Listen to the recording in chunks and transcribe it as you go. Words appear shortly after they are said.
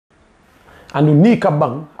anu ni ka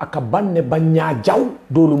bang aka banne banya jaw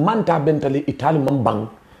dolu manta bentale itali man bang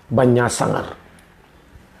banya sangar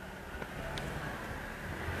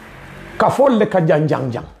ka folle ka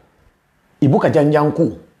janjang ibu ka janjang ku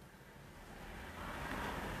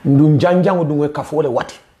ndun janjang dunwe ka fole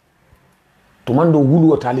wati tumando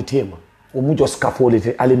wulu tali tema o mu jos ka fole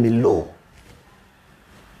te ale millo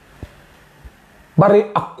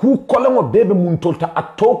bare aku kolengo bebe mun tolta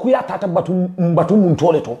atoku ya tata batu mun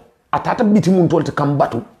toleto atata biti mun tolta kam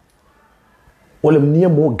batu wala niya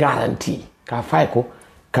mo guarantee ka fay ko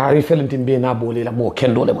ka refelenti be na bole la mo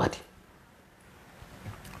kendo le mati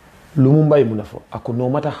lumu mbay munafo ako no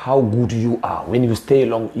matter how good you are, when you stay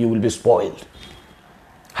long you will be spoiled.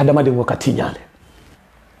 Hadama dingo katinyale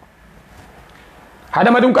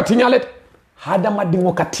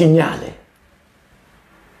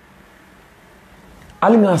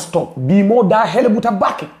alinga stop bi mo da hele buta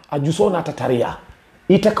bake ajuso na tataria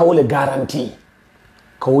ita kawole guarantee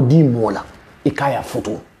kawodi mola ikaya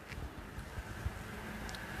futu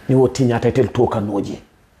ni wotinya tetel toka noje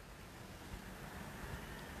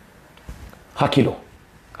hakilo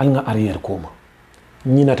alinga arrière koma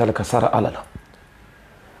nyina talaka sara alala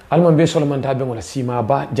alman be solomon tabe ngola sima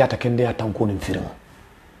ba jata kende ya tankonin firmo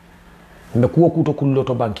mbe kuwo kuto kullo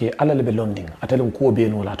to banke alale be londing atalen kuwo be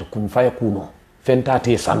no lato kun faya kuno fenta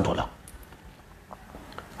te santola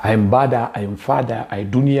ay mbada ay mfada ay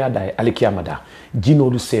dunia da ay alikiyama da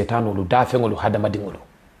jinolu setanolu dafengolu hadama dingolu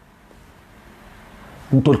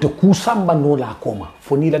ntolte kusamba no la koma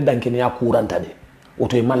foni la dankene ya kuranta de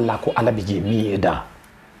oto e malla ko alabije mieda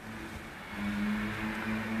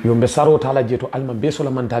yombe saro tala jeto alman be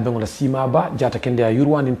solaman tabe ngola sima ba jata kende ya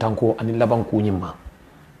yurwanin tanko anin laban ku nyimma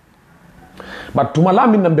batuma la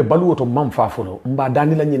min nambe balu to mam fafolo mba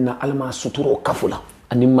danila nyina alma suturo kafula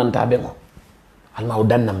anin man tabe ngo alma o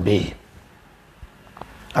dan nambe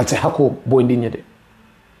alse hako boy ndinyede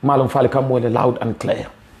malum fali kam mo le loud and clear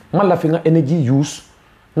malla fi nga energy use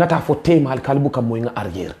ngata fo temal kalbu kam moy nga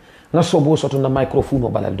arrière nga sobo soto na microphone o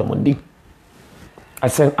balal do mon ding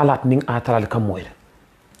alsen alat ning atral kam moy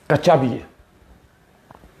ka chabiye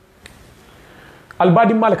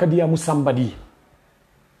albadi malaka dia musambadi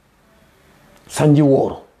sanji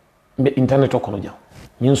woro mbe internet ko no jam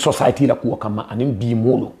nyin society la kuwa kama anin bi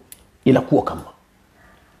molo ila kuwa kama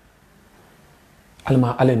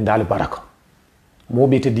alma alen dal baraka mo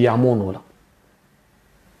be te dia mono la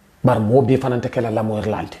bar mo be fanante kala la mo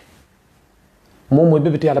erlalde mo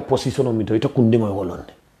be te ala position mi to ita kundi mo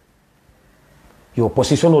wolonde yo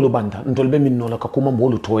position lu banda ntolbe min no la ka kuma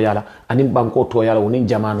molu to yala anin banko to yala wonin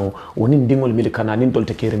jamano wonin dingol milikana nin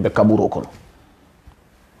tolte kerimbe kaburo kono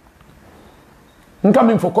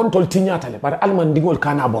nkamin fo kontol tinyatale bar alman dingol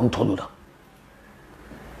kana bon tolula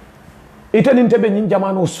itanin tebe nyin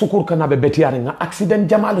jamano sukur kana be betiare nga accident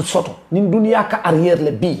jamalu soto nin dunia ka arrière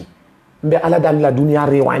le bi mbe ala dan la dunia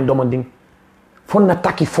rewind do manding fonna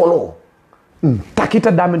taki follow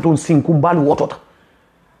takita damen ton sinkumbal wotota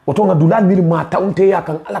oto nga dulal mil ma taunte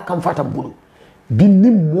yakan ala kam fata bulu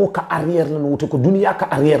binnim mo ka arrière la no ko dunia ka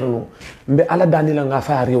arrière no mbe ala danila nga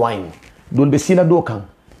fa rewind dolbe sila do kan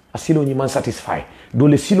asilo ni man satisfy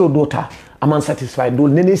dole silo dota aman satisfy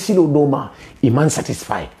dole nene silo doma iman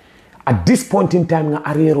satisfy at this point in time nga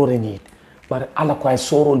arriero renit bar ala ko ay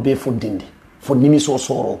sorol be fundindi fo nimi so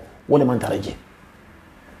soro wala man taraje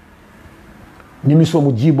nimi so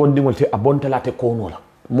mu jibon dingol te abontala te kono la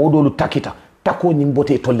modolu takita tako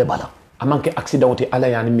nyimbote tolle bala amanke accident te ala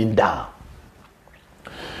yani min da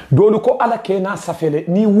dolu ko ala kena safele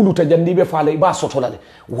ni wuluta jandibe faale ba sotolale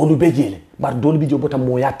wolu bejele bar dolu bi jobota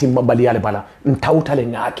moyati mabali yale bala ntawtale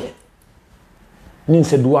ngake nin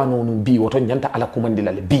se duwano no bi woto nyanta ala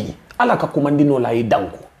kumandilale bi ala ka kumandino la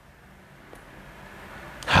yidanko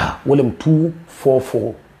ha wolem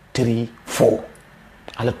 24434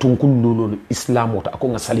 ala tunkul lolo islam wota ako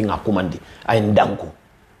ngasali nga kumandi ay ndanko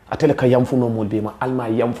atele ka yamfuno mol bema alma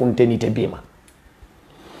yamfun tenite bema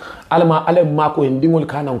alma ale mako en dingol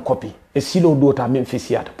kanan copy e silo dota men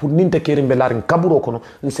fisiata pour ninte kere mbelarin kaburo kono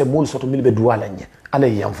nse mol soto milbe duwalanye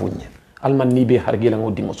ale yamfunye alman ni be hargela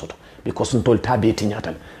ngo dingo soto because ntol tabe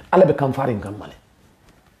tinyatal ala be kam farin gamale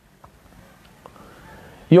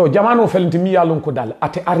yo jamano felenti mi yalon ko dal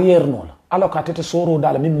ate arrière no la ala ka tete soro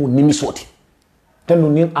dal min mo nimi soti tenu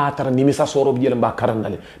nin atara nimi sa soro bi mba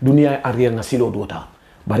karandale dunia arrière nga silo dota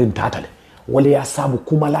barin tatale wala ya sabu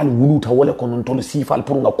kuma lal wuluta wala konon tol sifal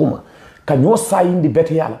pour nga kuma kanyo sayindi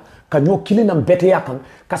bete yala kanyo kilinam bete yakan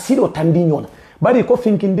ka silo tandi nyola bari ko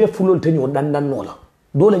finkinde fulol tenyo dandan nola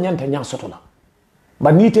dole nyanta nya sotola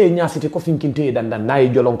ba nite nya siti ko finkinte dandan nay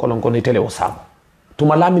jolon kolon ko ni tele o sabu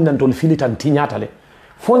tuma lamin nan tol filitan tinyatale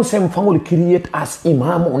fon sem fangol create as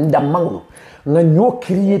imam on damangol nga nyo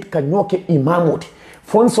create ka nyo ke imamoti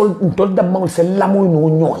fon sol ntol damangol se lamoy no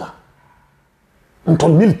nyola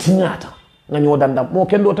ntol mil tiñata nga nyo dandam mo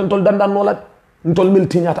kendo tan tol dandan no la ntol mil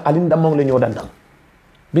tiñata alin damangol le nyo dandam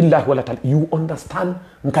billahi wala tal you understand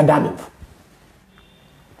nka damen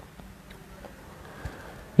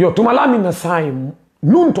yo tumalami na sai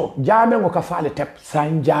nunto jame ngo ka faale tep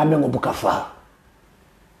sai jame ngo buka fa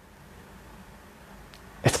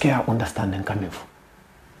est-ce que ya understand nka mefu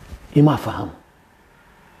ima faham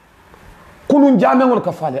kunun jame ngo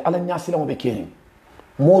ka faale ala nyasi la mo be keri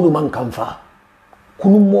modu man kan fa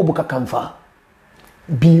kunun mo buka kan fa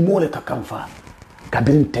bi mo le ka kan fa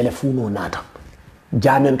kabirin telefono nata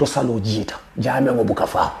jame to salo jita jame ngo buka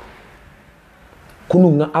fa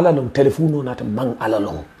kunun nga ala long telefono nata man ala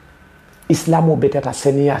long islamo betata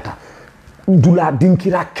seniyata dula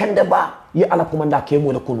dinkira kende ba ye ala kumanda ke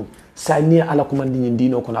mo la kunu sani ala kumandi ni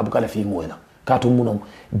dino kono abukala fi mo la katu munom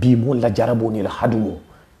bi mo la jarabo ni la hadumo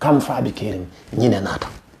kam fa bi kerin nyina nata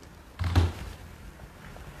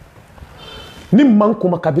nim man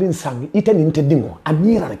kuma kabirin sangi ite ni nte dingo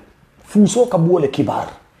amira rek fuso ka bole kibar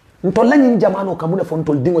nto lanyin jamano kamune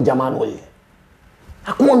fontol dingo jamano ye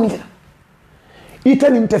akuma mira ite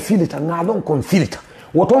ni nte filita ngalon kon filita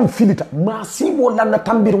woton filita masibo lana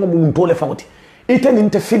tambir mo mum tole fawti ite ni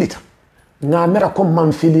nte filita nga mera ko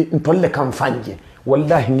man fili ntolle kam fanje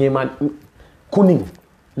wallahi ngema kuning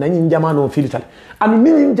nani jamano filita anu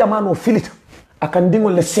min jamano filita akan dingo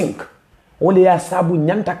le 5 wole ya sabu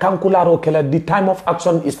nyanta kankularo kala the time of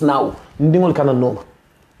action is now ndingol kana noma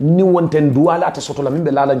ni wonten duwala ta soto la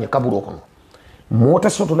mimbe lala nya kaburo kono mota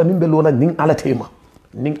soto la mimbe lola ning ala tema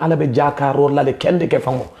ning ala be jakaro lale kende ke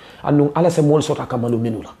fango anu ala se mol soto kamalu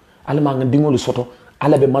minula ala ma ngandingol soto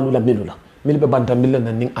ala be manula minula milbe banta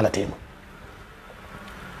milana ning ala tema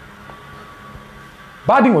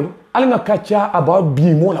badingol ala nga kacha about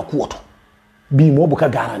bi mo la kuoto bi mo buka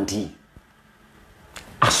garanti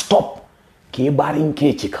a stop ke barin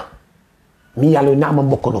ke chika mi yalo na man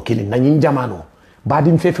bokko kilin na nyin jamano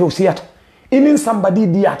badim fefe usiyata inin somebody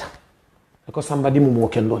diata ko somebody mu mo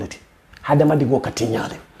ken loleti hadama digo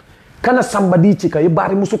katinyale kana somebody chika e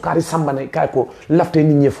bari musu kari sambana kay ko lafte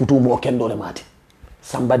ni nye futu mo ken dole mati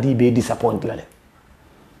somebody be disappoint lale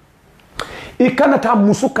e kana ta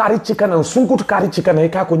musu kari chika na sunkutu kari chika na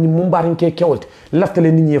kay ko ni mum barin ke kewolt lafte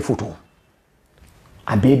le ni nye futu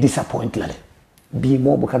a be disappoint lale bi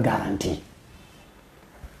mo bu ka garantie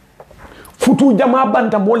futu jama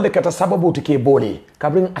banta molle kata sababu tike bole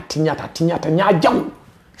kabrin atinyata nya jaw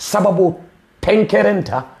sababu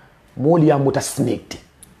tenkerenta moli ya muta snaked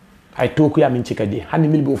ay toku ya min chika di hani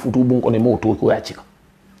milbe futu bun ko ne mo toku ya chika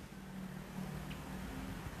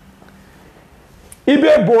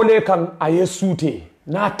ibe bole kan aye sute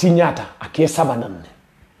na tinyata ake sabanan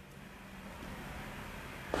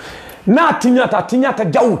na tinyata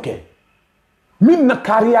jawke min na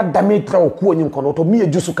kariya damage tra okuo nyin kono to miye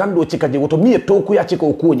jusu kando chika je to miye toku ya chika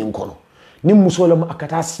okuo nyin kono ni musola ma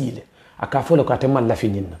akata sile akafola ko atemal la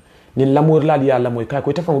fininna ni lamor la ya lamoy kay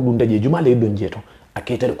ko tefa dunda je juma le don jeto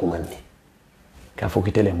aketele ko manni ka fo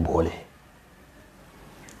kitele mbole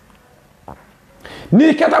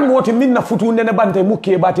ni kata moti min na futu nene bante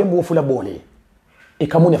mukke bate mo fula bole e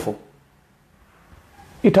kamune fo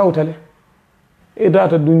itawtale e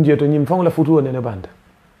data dun jeto nyim fa la futu nene bante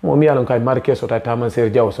mo mi yalon kay marke so ta taman ser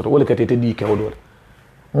jaw so wala katete di ke wala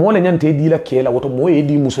mo le nyante di la kela woto mo e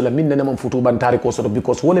di musula min nene man futu bantari ko so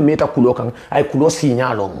because wala meta kulo kan ay kulo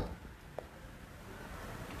signalo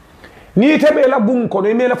ni tebe la bum ko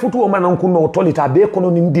ne mela futu o manan kuno tolita be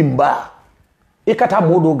kono ni ndimba e kata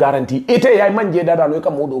modo garanti ete yay manje dada no e ka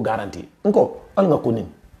modo garanti nko al nga kunin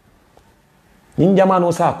nin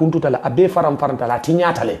jamano sa kuntuta la abe faram faranta la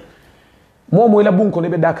tinyata le mo la bum ko ne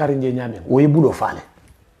be dakar nje nyame o e bulo fale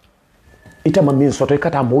ita mamin soto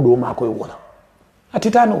kata modo ma ko wala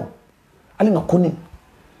atitano ali nga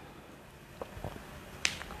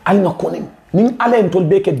kunin nin alen tol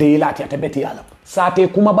beke deilati atabeti yala sate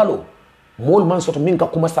kuma balo mol man soto min ka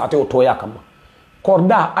kuma sate o toya kama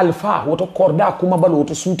korda alfa woto korda kuma balo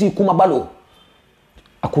to suti kuma balo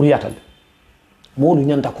akuriyatal molu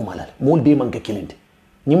nyanta kuma lal mol be man ka kilinde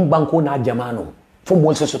nyim banko na jamano fo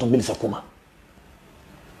mol se soto bil sa kuma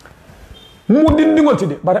mudin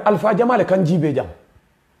ngotide bare alfa jamale kan jibe jam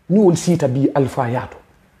ni wol sita bi alfa yato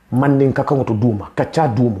mandin ka kan to duma kacha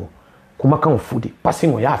dumo kuma kan fudi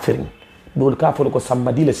passingo ya firin dol ka fo ko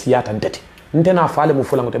sambadi le siyata ndete ntena faale mu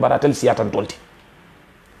fulango te baratel siyata ndolti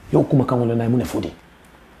yo kuma kan wala nay mu ne fudi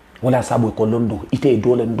wala sabu ko londo ite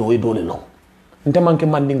dole no nte manke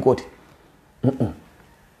mandin koti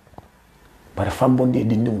bare fambondi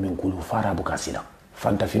dindum min kulu fara bu kasila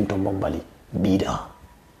fanta finto bombali bida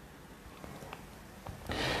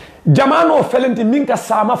jamano felenti minka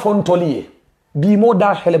sama fontoliye bi mo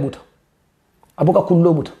da helebuta abuka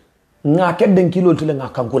kullobuta nga kedden kilo tule nga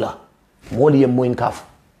kankula moli yem moyin kaf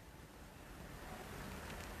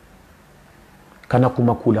kana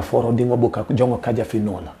kuma kula foro dingo buka jongo kaja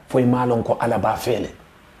finola foy malon ko alaba fele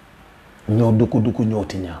nyo duku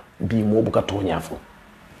nyotinya bi mo buka tonya fo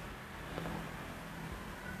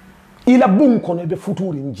ila bun kono be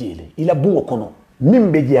futuri njele ila bun kono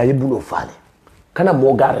mimbe je ay bulo fale kana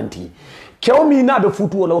mo garanti kew mi na be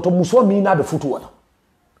futu wala to muso mi na be futu wala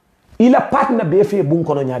ila partner be fe bun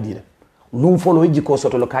kono nyaadire lum folo ji ko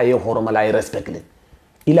soto lo kaye horo mala ay respect le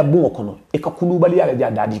ila bun kono e ka kulubali ya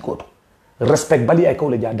ja dadi ko to respect bali ay ko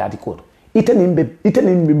le ja dadi ko to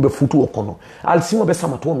iteni mbe futu kono al simo be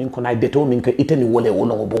samato min kono ay beto min ko iteni wole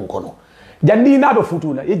wono bun kono jandi na be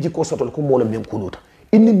futu la e ji ko soto ko molo min kuluta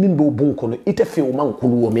inni min bo bun kono ite fe o man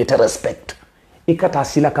kulu o meta respect ikata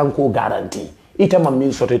sila kanko garanti ite mam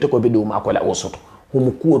min soto ite ko be do ma ko la o soto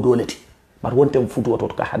humu kuo doleti bar wonte futu to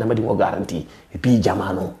ka hada madi mo garanti e bi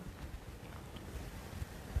jamano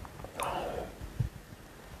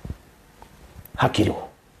hakilo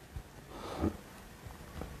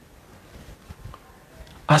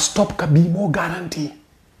a stop ka bi mo garanti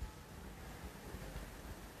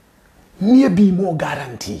ni bi mo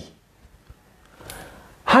garanti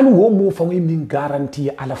han wo mo fangi min garanti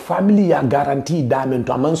ala family ya garanti damen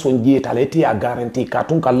to aman son jeta leti ya garanti ka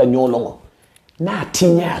tun kala nyolongo na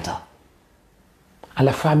tinyata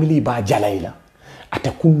ala family ba jalaila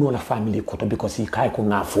ata kunno la family ko to because kai ko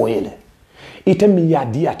na foyele ite mi ya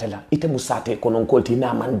diatela ite musate ko non kolti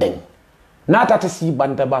na manden na tata si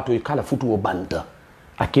banta ba to kala futu o banta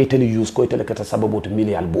aketeli use ko tele kata sababu to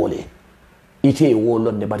milial bole ite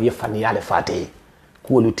wolon de bari fani yale fate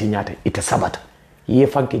ko lu tinyata ite sabata ye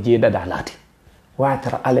fanke je dada lati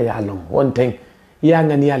watara ala ya lom wonten ya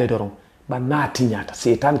ngani yale doron ba nati nyata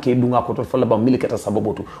setan ke dunga ko to fala ba milikata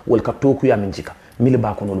sababotu wol ka toku ya minjika mili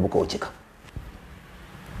ba ko no bu ko jika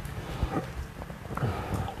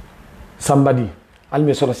somebody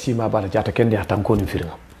alme solo sima bala jata kende atan ko ni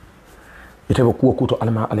firnga ite ba kuwa kuto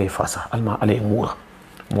alma alay fasa alma alay mura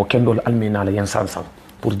mo kendol alme na la yan sansan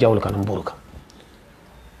pour jawul kanam buruka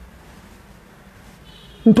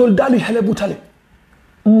ntol dali hele butale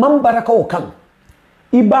man baraka o kan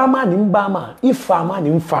ibama ni mbama ifama ni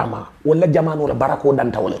mfama wala jamano la baraka o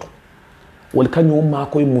danta wala to wal kanyo ma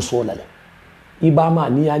koy musola le ibama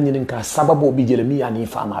ni ya nyinin ka sababu bi jele mi ya ni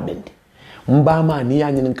fama bendi mbama ni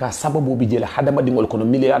ya nyinin ka sababu bi jele hadama dingol kono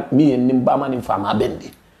miliyan mi ni mbama ni fama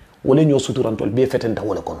bendi wala nyo suturantol be fetenta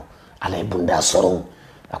wala kono alay bunda soron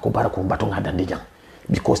ako barako mbato ngadande jang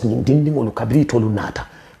because ni dindingol kabri tolu nata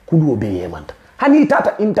kulu be yemanta hani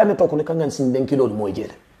tata internet ko ne kangan sin den kilo moy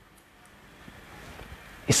jele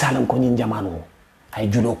isalam ko nyin jamanu ay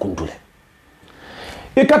julo kuntule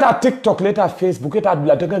e kata TikTok leta Facebook eta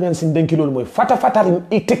dula to kangan sin den kilo moy fata rim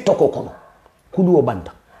e TikTok ko kono kulu o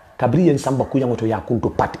banta kabri yen samba ku yangoto ya kunto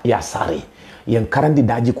pat ya sare yen karandi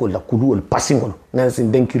daji ko la kulu ol passingol ngan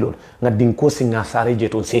sin den kilo ngadin ko singa sare je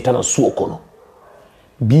ton setana su kono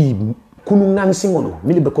bi kunu ngan singolo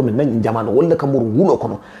milibe ko men nan jamano wala kamur wulo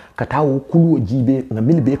kono katawo kulu jibe nga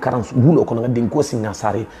milibe karan wulo kono ngadin ko singa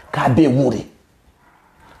sare ka be wuri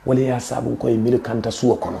wala ya sabu ko mil kanta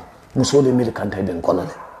suwa kono musole mil kanta den kono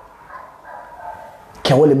le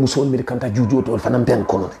kewale musole mil kanta jujo to fanam ben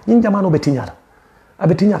kono yin jamano be tinyara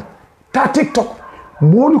abe tinyara ta TikTok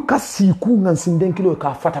molu kasi ku ngan sinden kilo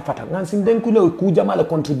ka fata ngan sinden kilo ku jamala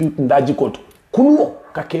contribute ndaji ko kunu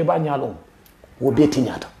ka keba nyalo wo be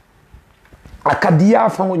tinyata akadia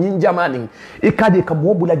fango nyin jamani ikade ka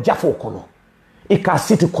mobula jafo kono ika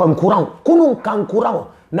siti konkuran kunu kankuran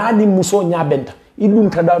nani muso nya benta idun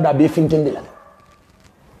tadawda be fintende la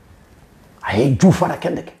ay jufara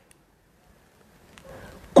kendeke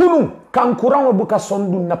kunu kankuran buka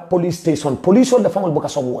sondu na police station police on da fango buka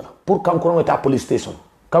sondu wala pour kankuran eta police station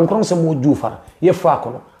kankuran se mo jufara ye fa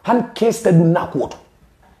kono han keste dun na ko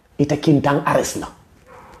ita kintan arrest la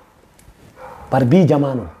par bi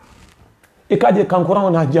jamano ikaje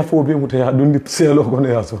kankuran na jafo be muta ya dundi selo ko ne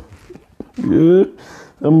yaso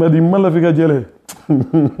ambadi mala fika jele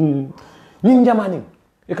nin jamani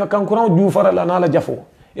ika kankuran ju fara la nala jafo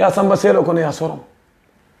ya samba selo ko ne yaso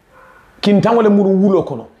kintan wala muru wulo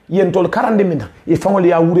kono yentol karande minda e fangol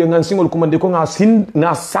ya wure ngan singol kumande ko nga sin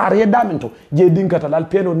na sare damento je dinkata lal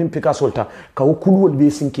peno nim pika solta ka kulwol be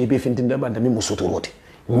sinke be fintinde banda mi musuturoti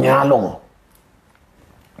nyalongo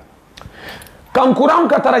kankuran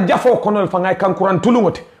ka tara jafo kono fangay kankuran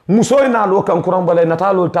tulungote musoy na lo kankuran bale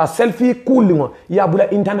natalo ta selfie kulingo ya bula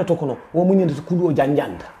internet kono wo munyinde kulwo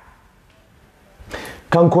janjanda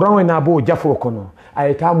kankuran na bo jafo kono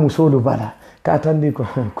ay ta musolu bala ka tandi ko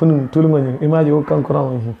kun tulungo ni imaji o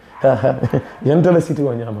kankuran yanta la siti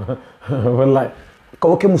o nyama wallahi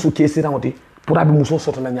ko ke musu kesira ngoti purabi muso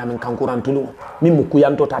soto na nyama kankuran tulungo min mu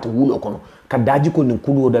kuyanto tati wulo kono ka daji ko ni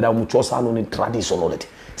kulo dada mu ciosano ni traditionality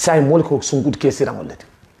sai mol ko sungut kesira ngolati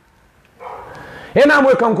ena mo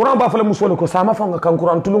kankuran ba fala musolu ko sama fanga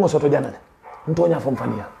kankuran tulungo soto janale ntonya fam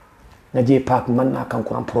fania na je pak man na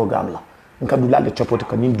kankuran programme la nka dulale chopote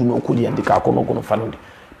ka nin duno ko yandi ka kono kono fanundi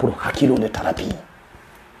pour hakilo le tarapi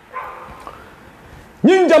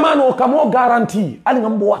nyin jamano kamo garanti ali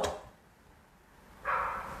ngambo wato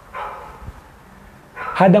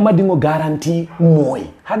hadama dingo garanti moy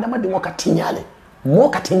hadama dingo katinyale mo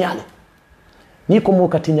katinyale ni ko mo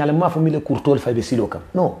katinyale ma famile kurtol fa be silo kam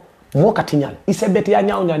no mo katinyale isebete ya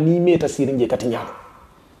nyawnya ni meta sirinje katinyale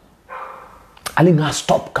ali nga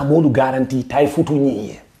stop kamo lu garanti tay futu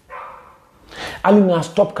nyiye ali nga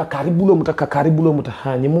stop ka karibulo muta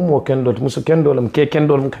ha nyi mo kendol musu kendol ke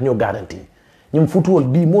kendol kanyo garanti nyum futuwol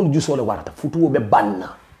bi mol jusole warata futuwo be banna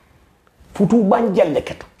futu banjelle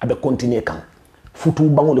ket abe continuer kan futu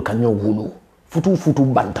bangol kanyo wulu futu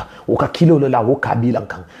banta o ka kilo la wo kabila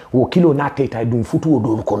kan wo kilo na teta dum futuwo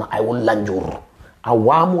do kono ay won lanjur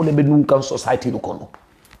awamo le be nun kan society do kono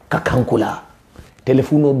ka kankula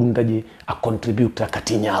telefono dum taji a contribute ka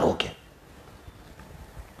tinyaro ke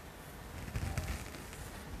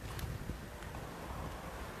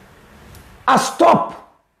a stop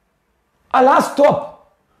ala stop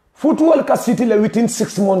football ka city le within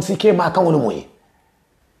 6 months ke ma kan woni moy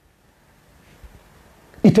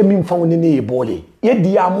ite min fa woni ne bole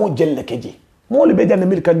yeddi ya mo jelle keje mo le be janne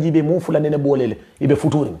mil kan jibe mo fulane ne bolele ibe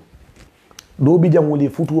futuring do bi jamuli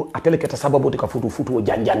futu atele keta sababu ka futu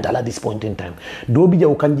janjanta la this point in time do bi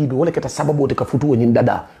jaw kan jibe wala keta sababu ka futu nyin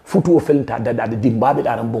dada futu felta dada de dimbabe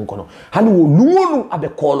daram bon kono hani wo luwonu abe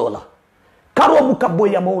kolola karo bu kabbo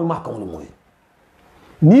ya mo ma kan woni moy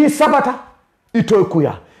ni sabata ito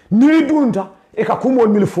kuya ni dunta e ka kumo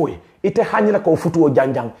mil foye ite hanyira ko futu o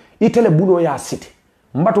janjang ite le bulo ya city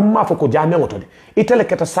mbatu mafo ko jame ngoto de ite le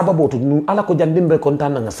keta sababu to nu ala ko jandimbe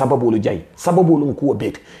kontana nga sababu lu jay sababu lu ko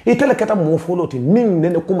bet ite le keta mo foloti min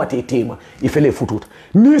nene kumate tema ifele fututa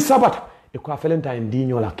ni sabata e ko afelenta ndi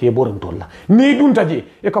nyola ke borom tolla ni dunta je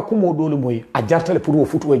e ka kumo dolu moy a jartale pour wo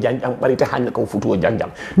futu o janjang barite hanya ko futu o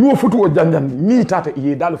janjang ni wo futu o janjang ni tata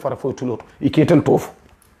ye dalu fara fo tuloto iketel tofu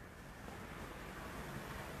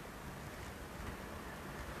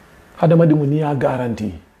hadama dimu ni ya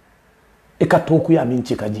garanti e ka toku ya min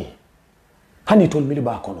cikaji hani tol mili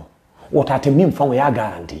ba kono wota te min fango ya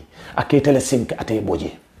garanti aketele sink ate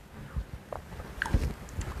boje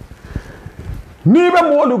ni be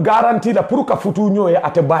molu garanti la pour ka futu nyoye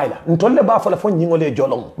ate bayla ntolle ba fala fon nyingole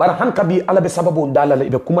jolong bara han kabi ala be sababu dalala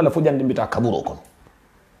be kuma la fo jandi mbita kaburo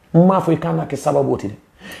kono ma fo kana ke sababu tide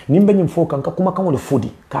nimbe nyim fo kan ka kuma kan wala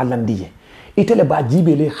fodi ka landiye itele ba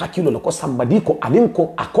jibele hakilo ko sambadi ko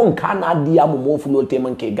alinko akon kana diya mo fulo te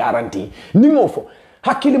manke garanti ni mofo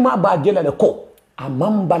hakili ma ba gelale ko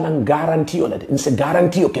amamba nan garanti olade nse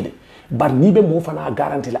garanti okede bar ni be mo fana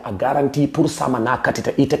garanti la a garanti pour sama na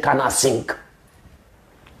katita ite kana sink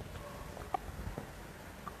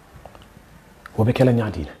wobe kala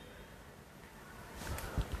nyaadi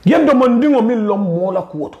yendo mondingo min lom mola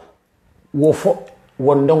kuoto wo fo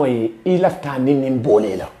wondongo yi ilafta nin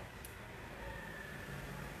bolela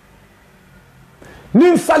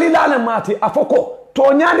nin salilale mati afoko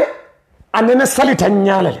to nyade anene salita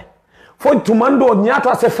nyalale fo tumando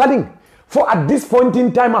nyata se falling for at this point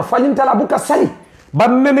in time a falling tala buka sali ba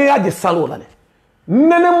nene yaje salolale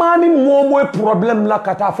nene mani momo problem la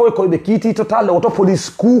kata fo ko be kiti total auto police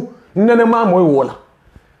ku nene ma moy wola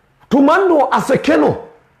tumando asekeno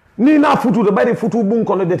ni na futu de bari futu bun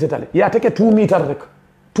ko le detetale ya teke 2 meter rek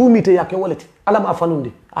 2 meter yake wolati alama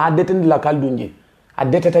afanundi a detendi la kal dunje a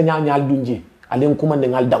deteta nyaal dunje alen kuma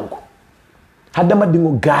ngal danko hadama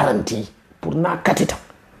dingo garanti pour na katita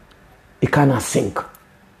ikana 5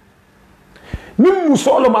 nim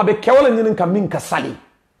musolo mabe kewala nyinin ka min ka sali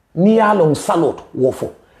ni yalon salot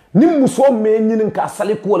wofo nim muso me nyinin ka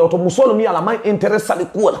sali ko wala to musolo mi ala man interest sali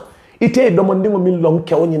ko wala ite do mon dingo min lon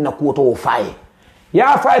kewo nyin na ko to wo faye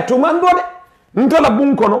ya faye to man do de ntala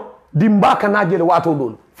bun kono dimbaka na jele wato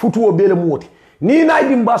dol futuwo bele moti ni na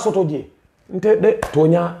dimba soto je nte de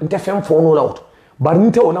tonya nte fem fono la auto bar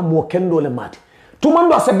nte ona mo kendo le mati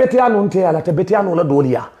tumando se betiano nte ala te betiano la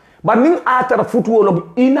dolia bar nin atara futuwo lo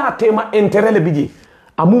ina tema intérêt le biji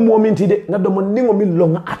amu momenti de na do mon ningo mi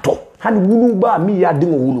longa ato han wulu ba mi ya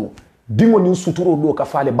dingo wulu dingo ni suturo do ka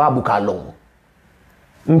fale babu ka long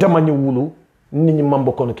nte manyi wulu nini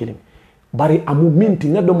mambo kono kilim bari amu minti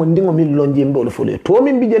nga do mondingo mi lonje mbol fole to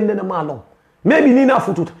min bijende na malon maybe ni na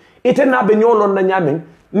fututa ite na be nyolon na nyamen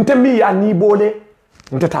nte mi ya ni bole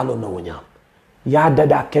nte talon na wonya ya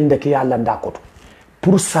dada kende ke ya landa koto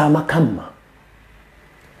pour sama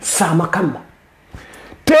kamma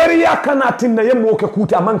teriya kana tinna yemo ke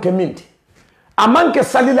kuti amanke minti amanke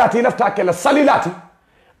salilati ilafta kala salilati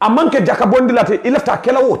amanke jakabondilati ilafta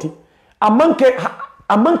kala woti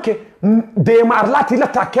amanke demarlati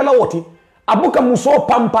ilafta kala woti abuka muso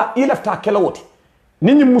pampa ilafta kala woti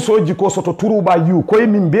nini muso jiko soto turuba yu koy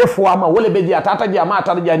min be fuama wala be ji atata ji ama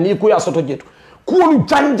atata ji ni ko ya soto jetu kunu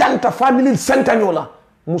janjanta family sentanyola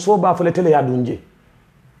muso ba fele tele ya dunje.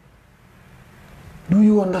 Do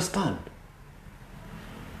you understand?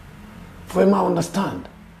 Vraiment understand?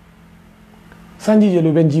 Sanji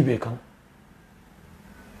jelo ben jibe kan.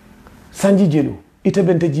 Sanji jelo ite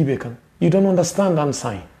bente jibe kan. You don't understand I'm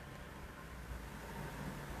saying.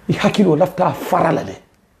 I hakilo lafta faralale.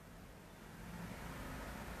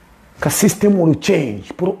 Ka system will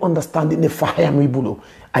change pour understand ne fahaya mi bulo.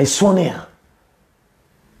 Ay sonea.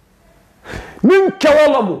 Min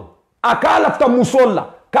kewalamu akala lafta musolla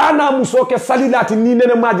kana musoke salilati ni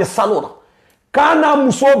nene maje salora. Kana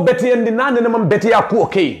muso beti yendi na nene man beti ya ku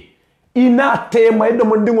okay. Ina tema edo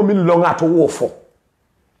mondingo mi longato wofo.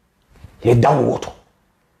 Ye down woto.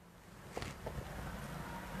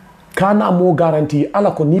 Kana mo garanti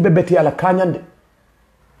ala ko nibe beti ala kanyande.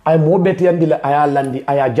 Ay mo beti yandi la aya landi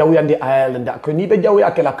aya jaw yandi aya landa ko nibe jaw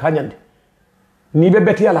yake la kanyande. Nibe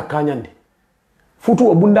beti ala kanyande. Futu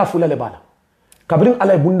o bunda fulale bala. Kabrin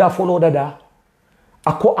ala bunda folo dada.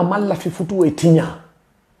 Ako amalla fi futu e tinya.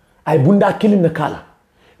 Ay bunda kilim na kala.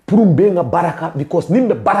 Purum be nga baraka because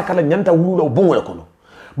nimbe baraka la nyanta wulula ubongo la kono.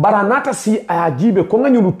 Baranata si ayajibe ko nga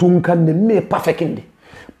nyulu tunkande me perfectinde.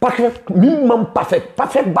 Perfect minimum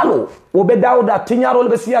perfect balo. Obe dawda tinyaro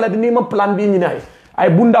be si ala di ni plan bi nyinay. Ay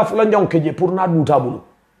bunda fula njong keje pour na duta bulu.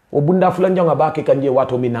 O bunda fula njong abake kanje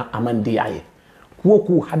wato mina amandi aye.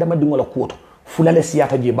 Kuoku hadama dingola kuoto. Fulale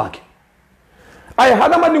siyata je bake. Ay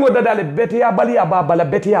hadama dingo dadale bete ya bali ya babala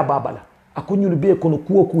bete ya babala. Ako nyulu be kono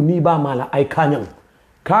kuoku ni ba mala ay kanyang.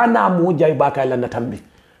 Kana mo jay baka ila natambi.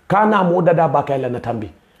 Kana mo dada baka ila natambi.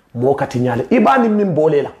 Mo katinyale. Ibani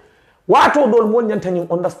mimbolela. Wato dol mo nyantanyi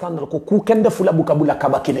understand ko ku kende fula bukabula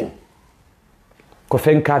kabakiling. Ko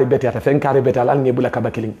fenkari beti ata fenkari beti ala ngebula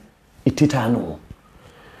kabakiling. Ititano.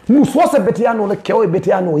 Muswose beti ano le kewe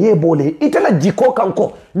beti ano ye bole. Itela jiko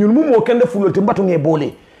kanko. Nyulmu mo kende fulo timbatu nge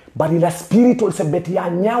bole. Bari la spiritual se beti ya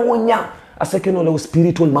nyawo nya. Asekeno le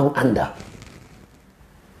spiritual mang anda.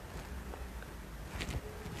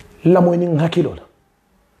 La moyning hakilo la.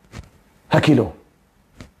 Hakilo.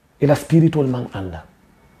 Ila spiritual mang anda.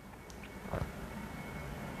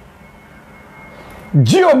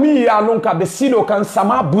 Jio mi ya lonka be silo kan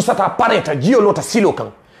sama busata pareta jio lota silo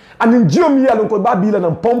kan. Anin jio mi ya lonko babila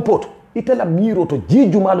nan pompoto. Itela miro to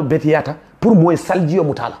jiju malu betiyata pour moy sal jio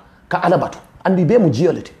mutala. Ka alabatu. Andi be mu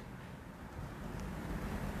jio leti.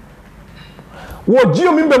 Wo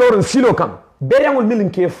jio mimbe loren silo kan. Beyangol mil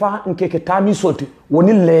nke fa nke ke tami solti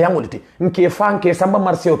woni le yangolti nke fa nke samba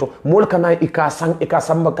marseoto mol kana ika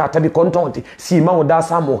samba ka tabi kontonti si ma da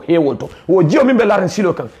samo hewolto wo jio mimbe laren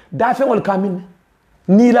silo kan da fengol kamin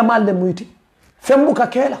ni la malle muyti fembu ka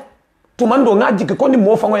kela to mando ngaji ke koni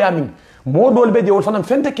mo fango yamin mo dol be je wol fanam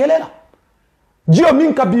fente kelela jio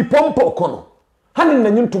min ka bi pompo kono hanin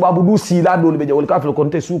na nyun tubabu du sila dol be je wol ka fel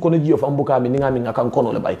konte su kono jio fambu ka min ngami ngakan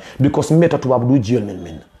kono le bay because meta tubabu du jio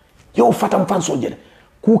min yo fatam fanso jele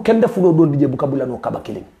ku kende fulo dol bije bukabula no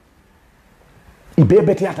kabakiling ibe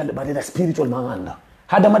beti ata le bari spiritual manganda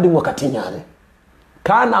hada madi wakati nyale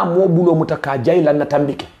kana mo bulo mutaka jaila na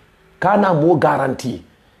tambike kana mo garanti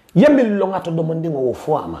yembil lo ngato do mondingo wo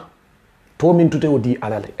foama to min tute odi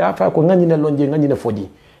alale afa ko nganyine lonje nganyine foji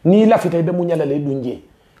ni lafita be munyala le dunje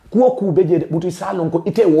ku beje butu salon ko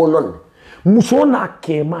ite wolon musona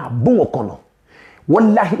kema bungo kono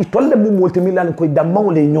wallahi itolle mu multimilan ko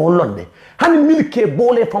damma le nyolonde hani milke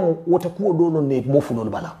bole fan wota ko do non ne mo fulol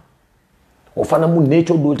bala o fana mu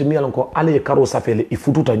necho do timilan ko ale karo safele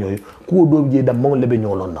ifututa nyoy ko do je damma le be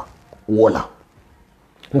nyolonna wala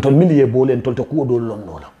ntol miliye bole ntol to ko do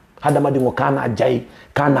lonnola hada madi ngo kana jay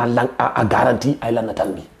kana lang a garanti ay la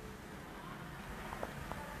natambi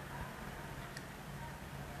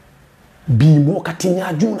bi mo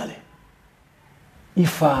katinya junale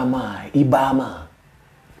ifama ibama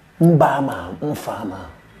mbama mfama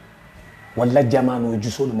wala jamano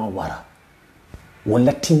jusol ma wara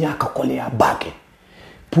wala tinya ka kolya bake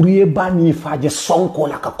pour ye bani faje sonko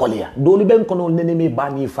la ka kolya doli ben kono nene me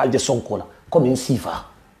bani faje sonko la comme une sifa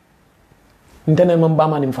ntene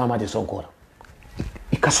mbama ni mfama je sonko la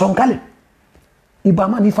ika sonkale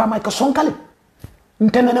ibama ni fama ka sonkale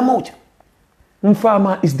ntenene mawja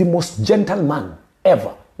mfama is the most gentle man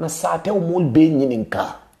ever na sate o mol be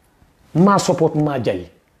nyininka ma support ma jay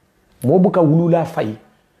mo buka wulula fay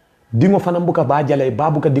dingo fana buka ba jalay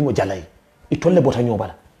ba buka dingo jalay itolle bota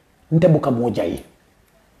nyobala nte buka mo jay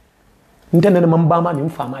ntenene mambama ni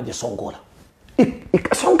mfama je songola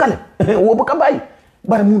ik sonkale wo buka bay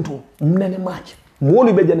bar muntu mnene maji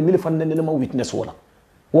molu be jana mili fan nene ma witness wala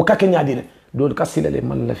wo kake nyaadi ne do ka silale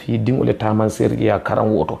man la fi dingo le taman sergiya karan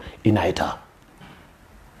woto inaita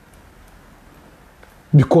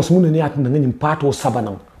because mun ne atna ngani pato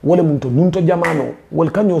sabanan wala mun to nunto jamano wal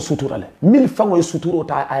kanyo suturale mil fango e suturo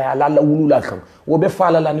ta aya la wulula kan wo be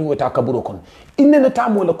fala la ni wota kaburo kon inene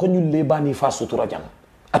tamo la ko nyulle bani fa sutura jam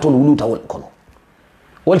atol wuluta wol kono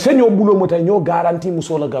wal senyo bulo mota nyo garanti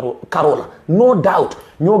musola garo karola no doubt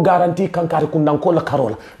nyo garanti kankare kundanko la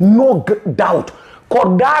karola no doubt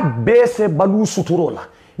korda bese balu suturola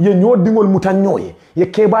ye nyo dingol mutanyoye ye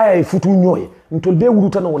kebaya e futu nyoye ntol be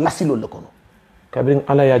wuluta no lasilo le kono kabrin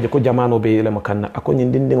ala yaje ko jamano be yele makanna ako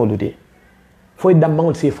nyin dindingol de foy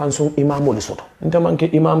dammangol se fanson imamol soto ntamanke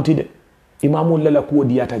imam tide imamol la ko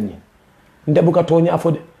diyata nyi ndebuka tonya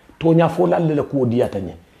fo de tonya fo la ko diyata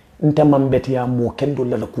nyi ntamam betiya mo kendo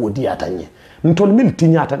la ko diyata nyi ntol mil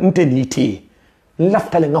tinyata nte ni ti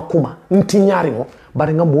laftale ngakuma ntinyari ngo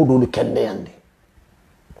bare nga modolu kende yande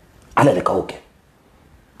ala le kawke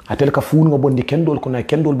atel ka fuur ngo bondi kendol ko na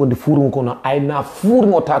kendol bondi fuur ngo ko na ayna fuur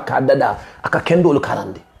ngo ta ka dada aka kendol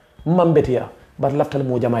karande mambetiya bar laftal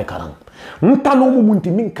mo jamaay karang ntano mu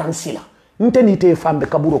munti min kansila nteni te fambe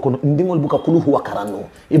kaburo ko ndingol buka kuluhu wa karanno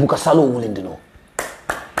ibuka salo wulindino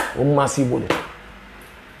umma sibole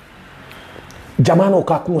jamano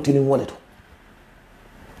ka kumotini woleto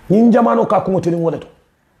nyin jamano ka kumotini woleto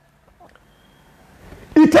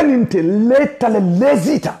iteninte letale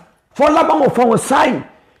lezita fo labango fongo sai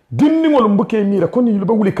dinningol mbuke mira koni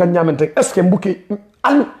yulba wuli kan nyamente est ce mbuke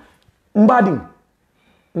al mbading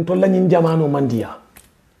nto lañin jamano mandiya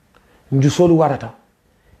njusolu warata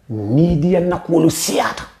ni diya nakwolu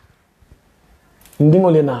siyata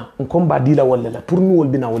ndingole na nkomba dila wala la pour nous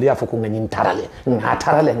wolbina wala ya foko ngani tarale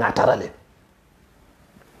ngatarale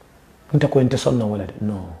nta ko ente sonna wala de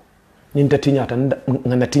no ninta tinyata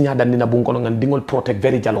ngana tinyada ndina bunkono ngan dingol protect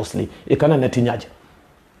very jealously e kana na tinyaja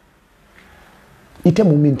ite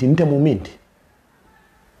muminti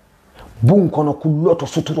bunkono kuloto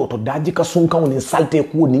suturoto daji ka sunka woni salte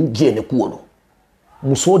ko ni jene ko no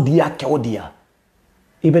muso dia ke odia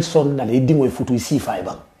ibe sonna le dingo e futu sifa e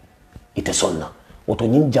bang ite sonna oto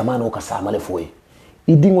nyin jamano ka samale foye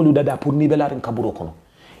idingo lu dada pour ni belarin kaburo kono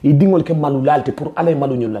idingol ke malu lalte pour alay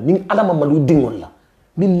malu nyulla ning alama malu dingol la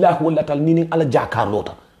billahi wala tal ni ala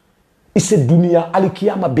jakarlota ise dunia ali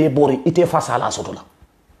kiyama be bore ite face ala soto la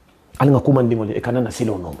alanga kumandingol e kanana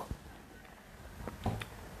silo noma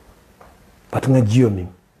patunga jio min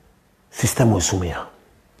system o sumia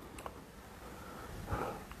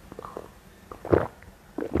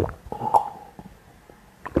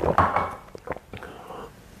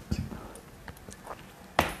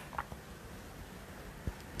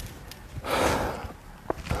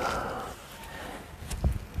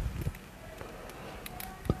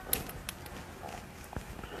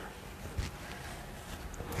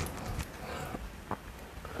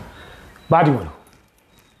badi wala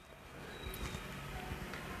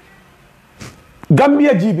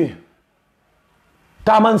Gambia jibe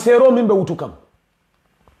tamansero min be wutukam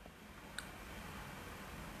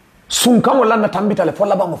sunkan wala na tambita le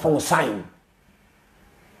fola bango fongo sign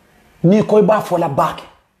ni koy ba fola bake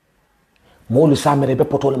molu samere be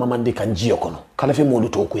potole mamandi kan jiyo kono kala fe molu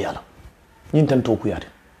to ku yala nyintan to ku yade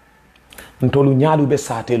ntolu nyaalu be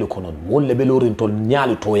satelu kono molle be lorin tol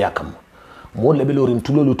nyaalu to yakam molle be lorin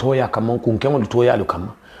tulolu to yakam kun kemol to yalu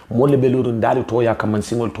kam molle be lorin dalu to yakam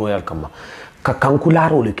singol to yal kam ka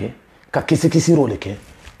kankularo leke ka kisikisiro leke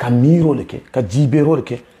ka miro leke ka jibero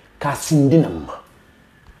leke ka sindinam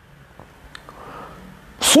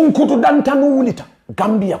sunkutu dantanu wulita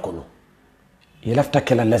Gambia kono yelafta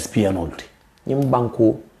kala lesbian olti nyim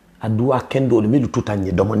banko adua kendol milu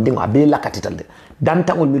tutanye domandingo abe lakatitalde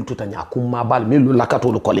dantangol milu tutanya akumma bal milu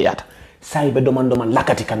lakatolu koliyata saybe domandoman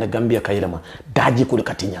lakati kanda Gambia kayilama daji ko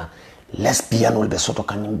katinya lesbian ol be soto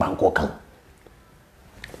kan nyim banko kan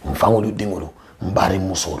mfangolu dingolo mbari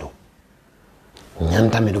musolo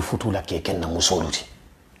nyanta me do futula keken na musolo ti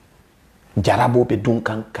jarabo be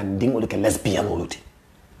dunkan kan dingolo ke lesbian oluti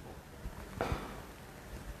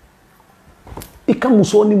ika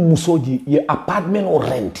musoni musoji ye apartment o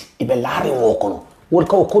rent ibe lari wokono wol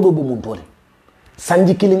ka okodo bu muntole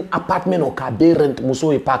sanji killing apartment o ka be rent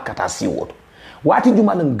muso e pa kata si woto wati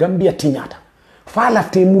jumalan Gambia tinyata fa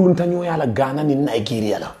lafte mulunta nyoya la Ghana ni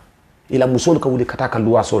Nigeria la ila musol ka wuli kataka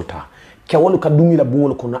luwa solta kewolu ka dungi la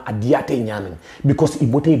bungol ko na adiyate nyamen because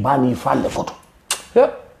ibote bani falle photo yeah.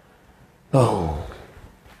 Oh.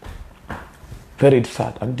 Very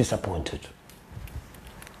sad and disappointed.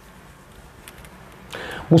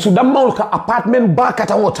 Musudamma ka apartment ba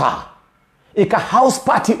kata wota e ka house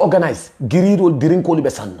party organize giriro dirinko libe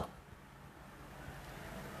sanna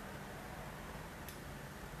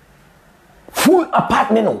full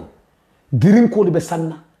apartment on dirinko libe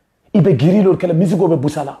sanna ibe girilo kala musigo be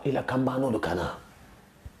busala ila kambano kana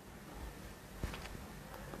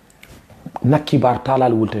nakibar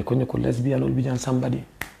talal wulte ko nyako lesbian ol bijan sambadi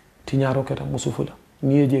tinyaro keta musufula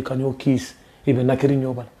niyeje kanyo kiss ibe nakiri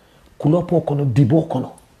nyobal kulopo kono dibo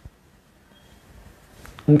kono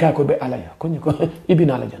nka ko be alaya ko nyako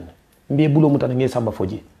ibina la janna mbiye bulo mutana nge samba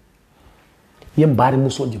foji yem bari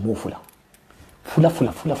musoji mo fula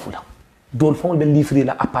dol fon be livrer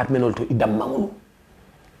la apartment ol to idam mangulu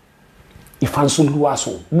ifansul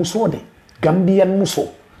luwaso musode gambian muso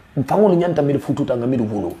mfangolo nyanta mi fututa ngamidu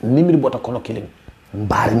bulo nimiri bota kono killing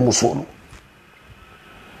bari musolo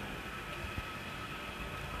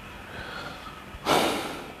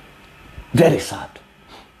very sad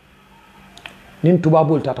nin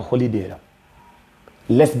tubabul tata holiday la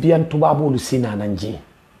lesbian tubabul sina nanji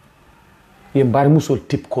ye bari musol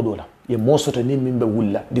tip kodola ye mosoto nin mimbe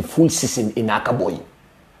wulla the full season inaka boy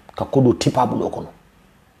ka kodo tipabulo kono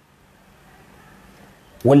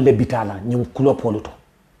wala bitala nyum kulo poluto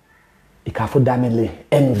ika fo damele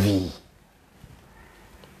envy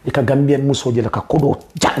ika gambian musoje la ka kodo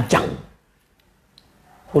jang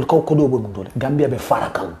wol ko kodo bo mun dole gambia be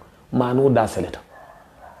farakan manu da seleta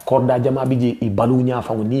korda jama biji i balu nya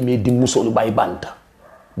fango ni me dim musolu bay banta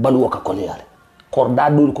balu ka kole yale korda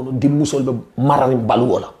dol ko dim musol be marani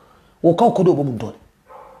balu wala o ko kodo bo mun dole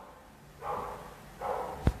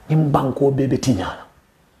nim banko bebe tinyala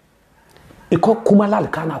iko kuma lal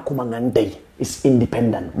kana kuma ngandey is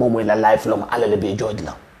independent momo la life long alale be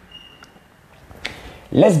jodla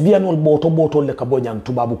lesbian ol boto le kabonyam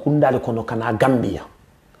tubabu kundale kono kana gambia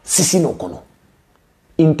sisino kono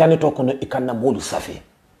internet kono ikanna molu safi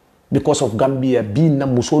because of gambia bi na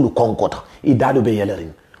musolu konkota idado be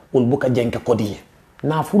yelerin ol buka jenke kodiye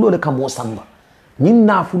na fulo le kamo samba nin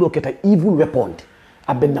na fulo keta evil weapon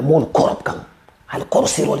abenna mol korop kan al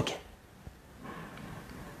korsirol ke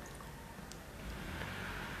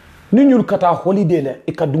ni ñul kata holiday le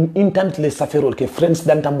e kadum internet le saferol ke friends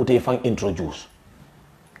danta mute fan introduce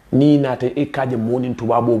ni nate e kaje monin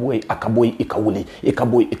tubabo boy akaboy ikawuli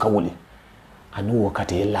ikawuli anu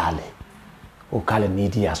wakati lale o kala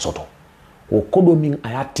media soto o kodo min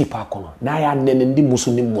aya tipa kono na ya nene ndi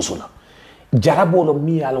musuni musula jarabolo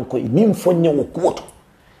mi yalon ko min fonya o kuoto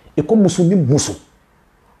e ko musuni musu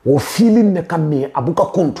o feeling ne kammi abuka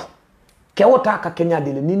kuntu kewota ka kenya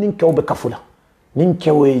dile ni nin kewbe kafula nin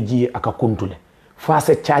keweji aka kuntule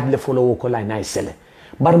fase charge le follow ko la nay sele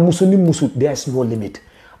bar musuni musu there is no limit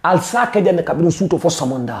al saka jane kabiru suto fo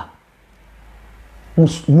samonda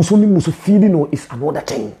musuni musu feeling is another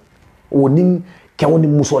thing o nin kewoni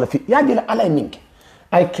muso la fi ya dila ala minke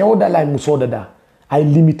ay kewda la muso da ay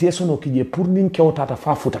limitation o kije pour nin kewta ta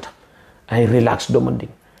fa futata ay relax demanding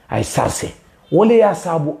ay sarse wole ya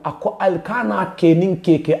sabu ako alkana ke nin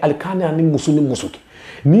keke alkana nin musuni musuki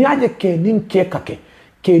ni yaje ke nin ke kake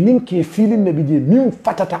ke nin ke feeling ne bije min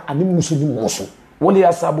fatata anin musuni musu wole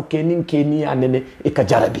ya sabu ke nin ke ni anene e ka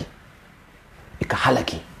jarabi e ka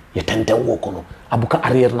halaki ya tante wo kono abuka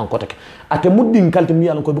arrière nan kotake ate muddin kalti mi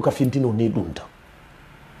yalan ko buka fintino ni dunta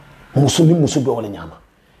musuni musu be wala nyama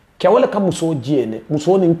ke wala ka muso jene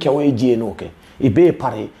muso nin kewe jene oke e be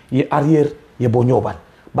pare ye arrière ye bonyobal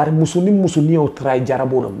bare musuni o tray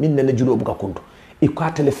jarabo min ne julo buka kunto e ko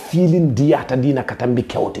atele feeling diata dina katambi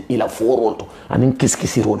kewte ila forolto anin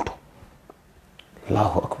kiskisirolto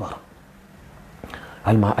Allahu akbar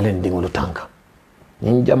alma alen dingolo tanka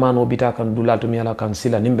nin jamano bita kan dulato mi ala kan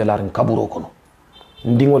sila nimbe larin kaburo kono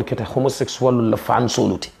ndingol kete homosexual la fan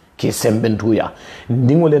soluti ke sembentuya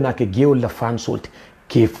ndingol na ke geol la fan soluti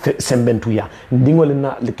ke sembentuya ndingol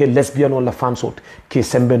na ke lesbian la fan soluti ke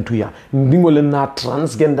sembentuya ndingol na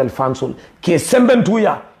transgender fan soluti ke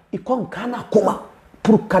sembentuya ikon kana kuma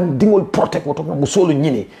pour kan dingol protect woto musolo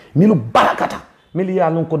nyine milu barakata mili ya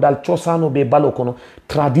lon ko dal ciosano be balo kono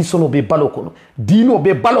tradition be balo kono dino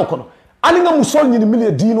be balo kono ani nga musol nyini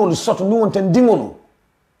mili dino lu soto nu wonten dingolo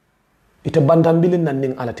ite bandambilin nan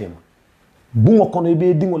ning alatema bungo kono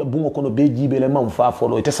be dingola bungo kono be jibele mam fa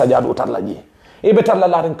folo ite sajado tarla ji e be tarla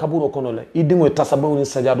laren kaburo kono le i dingo tasabaw ni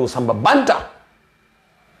sajado samba banta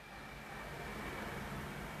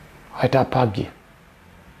hayta pagi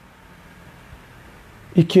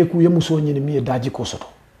ikeku ye muso nyini mi daji ko soto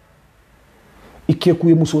ikeku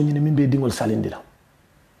ye muso nyini min be dingol salindila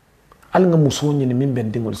al nga muso nyini min be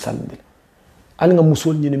dingol salindila al nga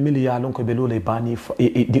muso nyini mil ya lon ko be lolay bani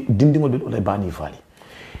dindingol be lolay bani fali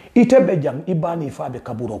ite be jam ibani fa be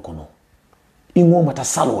kaburo kono ingomata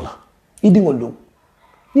salola idingol dum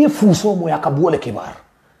ni fuso mo yakabole kibar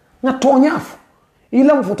nga tonyafu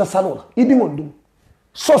ila mfuta salola idingol dum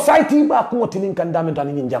society ba ko tilin kan damen tan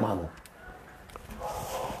ngi jamanu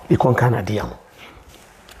ikon kana diamo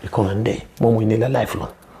ikon ande momo ni la life long.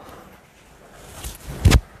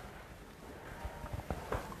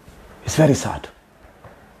 It's very sad.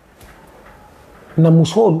 Na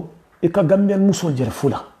musolu ika gambian musol jere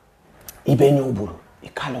fula ibe nyobulu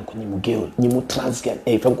ikalon ko nyimu geol nyimu transgen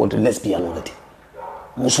e fen ko lesbian olati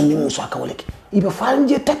musu ni musu akawleki ibe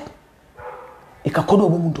fanje tek ika kodo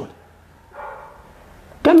bo mun dole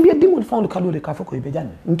gambia dimol fawle kalole ka fako ibe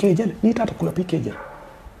janne nke jele ni tata kula pike jele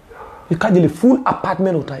ikajele full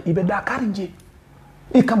apartment ota ibe dakar nje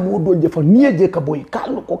ika modol je fa niye ka boy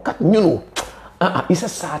kalno ko kat nyuno isa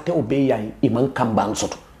sate obe yayi iman kamban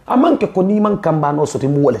soto amanke ko ni man kambano soto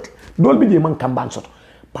mu wolete dol bi je man kamban soto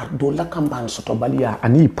par do la kamban soto balia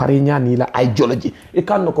ani parenya ni la ideology e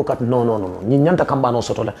kanno ko kat no ni nyanta kambano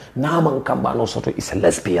soto la na man kambano soto is a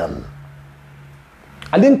lesbian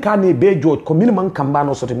alin kane be joj ko min man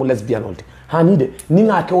kambano soto mu lesbian olti hani de ni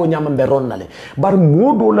nga ke o nyama be ronnale bar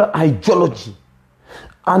modo la ideology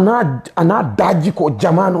ana daji ko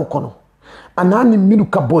jamano kono anani midu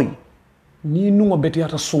ka boy ni nungo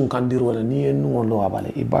betiata sunkandiro wala ni nungo lo abale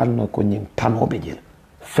ibalno ko nyim tanobe jel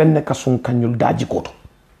fenne ka sunkanyul daji koto.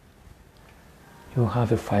 You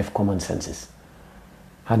have a 5 common senses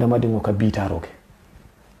hadama dingo ka bita roke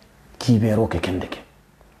kibe roke kendeke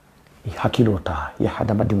I hakilo ta ya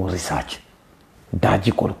hadama dingo research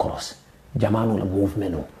daji kol cross jamano la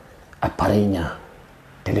movement aparenya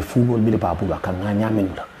telefono mile babu kan nganya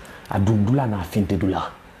menula adundula na finte dula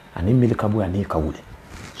ani mile kabu ani kawule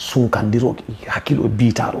sunkandiro hakilo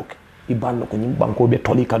bita roke ibalno ko nyim banko be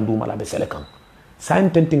toli kan duma la be selekan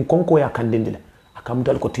saintentin konko ya kandendile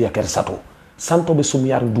akamdal ko tiya ker sato santo be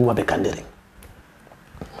sumyar duma be kandere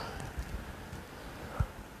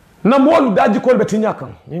na molu daji kol be tinyaka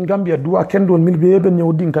in gambia duwa kendol mil be ben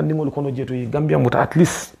nyawdin kan dingol kono jeto yi gambia muta at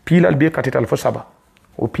least pilal be katital fo saba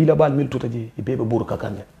o pila bal mil tutaji be burka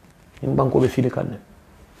kande in banko be fili kande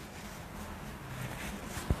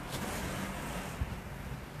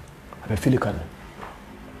be fili kande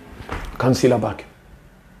kansila bak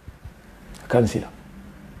kansila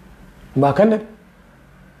mba kande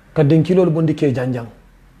ka denkilol bondi ke janjang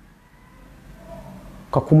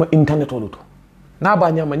ka kuma internet oluto na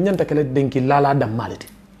ba nyama nyanta kele denki lala dam malati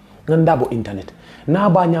nganda bo internet na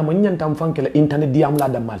ba nyama nyanta mfankele internet diam la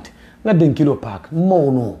dam malati nga denkilo pak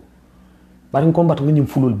mono barin combat ngim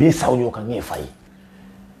fulul be sawnyo ka ngefay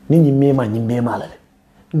ni nyi mema la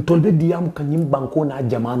ntolbe diam ka nyim banko na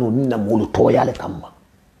jamano ni na mulu to yale kamba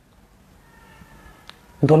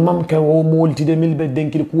ntol mam ke wo molti de milbe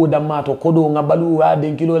denkil ko damato kodo ngabalu wa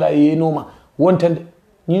denkilo la yenoma wontende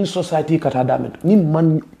nin society kata damet nin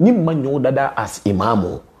man nyo dada as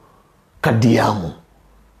imamu kadiyamu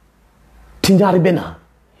tinjari bena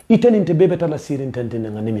iteninte bebe tala sirin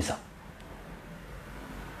tentene nga nimisa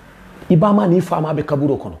ibama ni fama be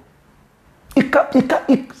kaburo kono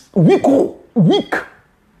week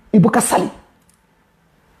ibuka sali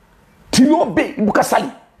tilobe ibuka sali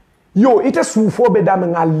yo ite sufo be dame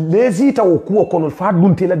nga lezi ta okuo kono fa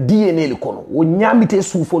dunte la DNA le kono o nyamite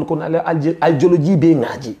sufo kono algeology be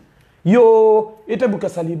ngaji yo ite buka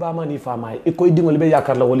sali ba mani fama e koy dingol be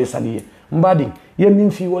yakar la wole sali mbadi yen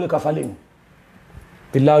nin fi wole ka faleng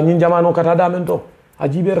billahi nyin jamano kata damen to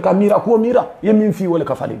ajiber ka mira ko mira yen min fi wole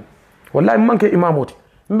ka faleng wallahi manke imamoti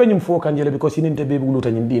mbe nyim fo kanjele because sininte be buluta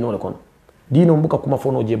nyin dino le kono dino mbuka kuma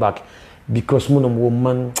fono je bak because munum wo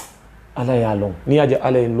man ala ya long ni aje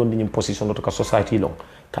ala en londi nyim position to ka society long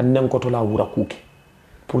kan nen ko to la wura kuke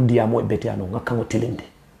pour dia mo betiano ngakango tilinde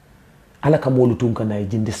ala ka molu tum kana e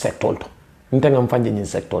jinde sectol to ntenga mfanje nyin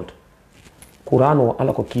sectol qur'ano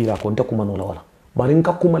ala ko kira ko nte kuma no la wala barin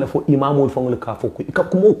ka kuma la fo imamul fongol ka fo ko ka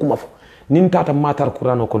kuma fo nin tata matar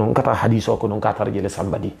qur'ano ko non kata hadiso ko non kata jele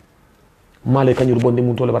sambadi male kanyur bonde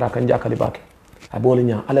mun tole baraka njakali bake abole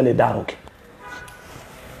nya ala le daroke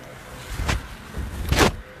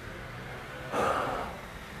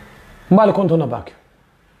mbal konto na bak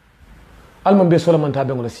alman be solaman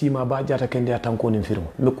tabe ngola sima ba jata kende atanko ni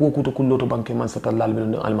firmo me ko kuto kulloto banke man satallal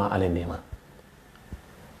min alma alendema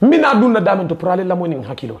mina dunna damen to prale lamoni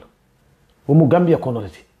hakilo wo mu gambia kono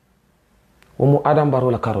lati wo mu adam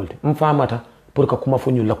barola karolde mfamata pour ka kuma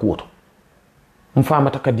fonyu la kuoto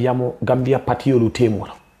mfama takadiyamo Gambia patiyolu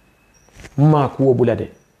temora ma kuwo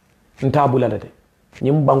bulade nta bulade de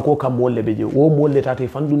nyim banko kam molle beje wo molle tate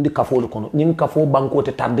fandundi kafolu kono nyin kafo banko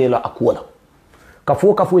te tardelo akola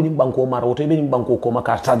kafo nyim banko mara woto be nyim banko ko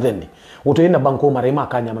maka tardeni woto ina banko mara ma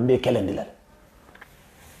kanya mambe kelendi la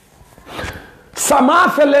sama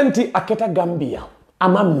felenti aketa Gambia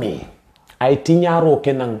amamme ay tinyaro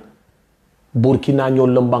kenan Burkina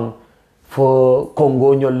nyolombang fo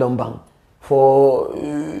Congo nyolombang fo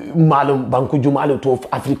malum banku jumalu to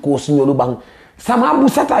Afrikos nyolu bang sama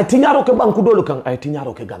busata ay tinyaro ke banku dolu kan ay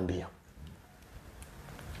tinyaro ke Gambia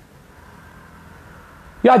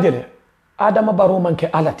ya jele Adama Barrow manke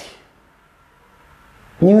alati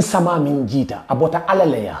nyin sama min jita abota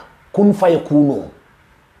alaleya kun faye kuno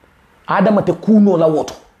Adama te kuno la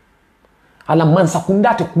woto ala mansa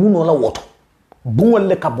kunda te kuno la woto bungol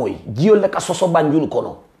le ka boy jiol le ka soso banjul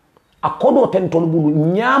kono akodo tentol bulu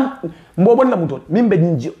nyam mbobon la mutol mimbe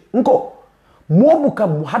nyinji nko mobu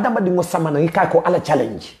kam hadama dingo samana ngika ko ala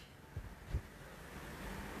challenge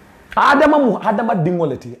hadama dingo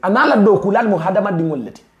leti anala do kulal mu hadama dingo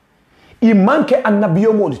leti i manke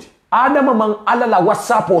annabiyo moliti Adama man ala la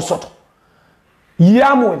WhatsApp o soto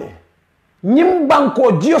yamole nyim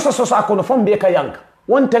banko jio soso kono fombe ka yanka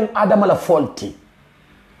wonten Adama la faulty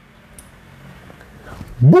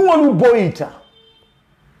bungolu boyita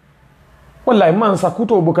wallahi mansa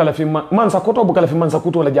kuto bukala fi mansa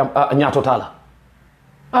kuto la nyato tala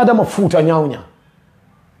Adama futa nyawnya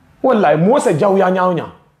wallahi mose jaw ya nyawnya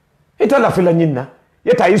ita la fila nyinna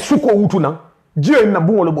yeta isuko utuna jio na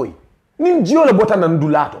bungolu boy nin jio le bota nan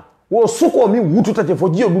dulato wo suko mi wutu tate fo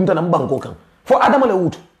jio dunta nan banko kan fo Adama le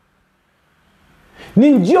wutu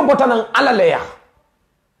nin jio bota nan alaleya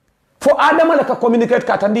fo Adama le ka communicate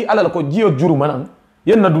ka tandi alala ko jio juru manan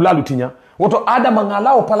yen na dulalu tinya woto Adama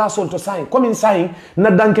ngalao palasol to sain komin sain na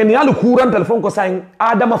dankeni alu kuran telefon ko sain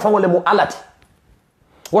Adama fangole mu alati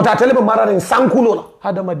wota telebe mararen sankulo la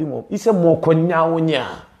Adama dimo ise mo ko nyaawo nya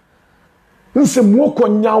nse mo ko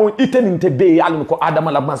nyaawo iteninte be yalu ko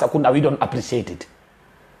Adama la mansa kunda we don't appreciate it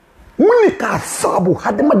muni ka sabu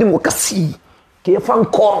Adama dimo kasi ke fan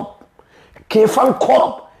korp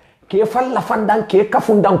ke fan la fandan ke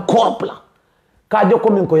kafundan korp la kajo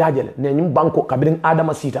komin ko yajele ne nyim banko kabirin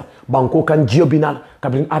Adama sita banko kan jiobinal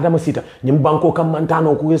kabirin Adama sita nyim banko kan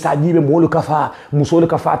mantano ko sa jibe molu kafa musolu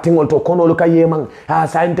kafa tingol to konolu ka yemang ha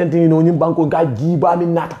sa intenti no nyim banko ga jiba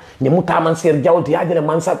min nata nyim taman ser jawti yajele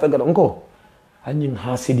man sa tagal ko anyim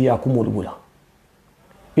hasidiya ku molu bula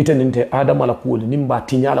iteninte Adama la kuoli nimba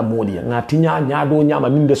tinyala moli nga tinya nyado nyama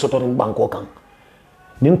minde sotorin banko kan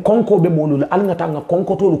nin konko be molu la al ngata nga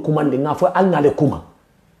konko to lu kumande nga fo al ngale kuma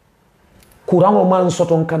kurango man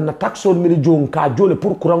soton kan na taxol mili jong ka jole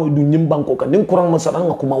pour kurango du nyim banko kan nin kurango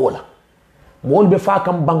masaranga kuma wala mol be fa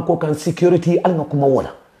kam banko kan security al nga kuma wala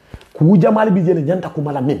ku jamal bi jele nyanta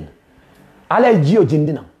kuma la min ala jiyo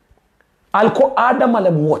jindina al ko Adama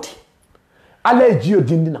la mwoti ala jiyo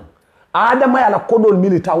jindina Adama ya la kodol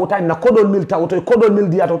milita wota na kodol milita wota kodol mil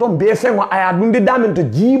diato to be fengo aya dundi damen to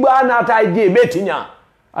jiba na ta je betinya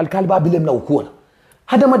al kalba bilem na ukola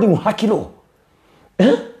Adama dingu hakilo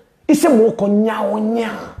ise mo ko nyaawo nya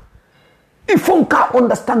ifo nka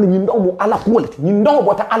understand nyindo mo ala quality nyindo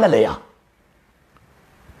bota ala leya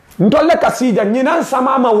ndolle kasija nyinan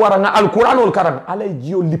samama waranga alquranul karam ala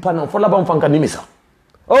jiyo lipana fo labam fanka nimisa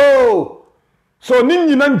so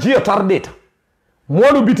nyinan jiyo tardeta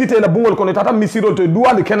modu bitite la bungol kono tata misirol to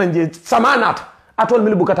duwal kenanje samanata atol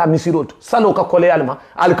mil bukata misirol to salo ka kole alma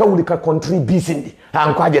al kawli ka contribution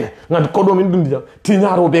han ko ajele ngad ko do min dundi jam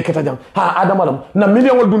tinyaro be keta jam ha adamalam na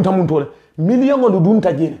million dunta mun tole million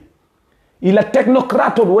dunta jele ila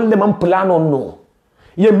technocrate wolle man plano no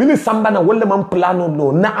ye mini sambana wolle man plano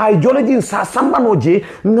no na ideology sa sambano je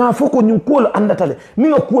nga foko nyun ko andatale ni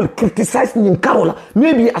nga ko criticize nyin karola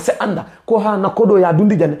maybe ase anda ko ha na kodo ya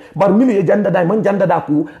dundi jane bar mili ye janda dai man janda da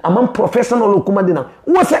ku amam professional ko mandina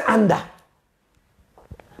wose anda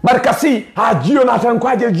barkasi ha jio na tan ko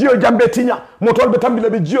aje jio jambe tinya motol be tambile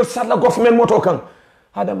be jio sala government moto kan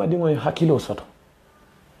hada madi ngoy hakilo soto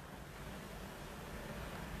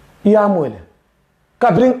ya moyle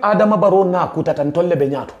kabring Adama Barrow na kutatan tolle be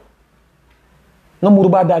nyaato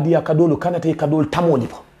ngamurba dadiya kadolu kanate kadol tamoli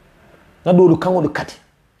po ngadolu kangolu kati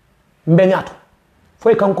mbe nyaato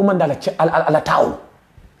foy kan kumanda ala taw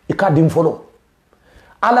ikadim folo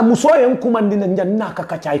ala musoyen kumandi na njanna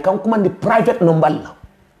kakachai kan kumandi private nomballa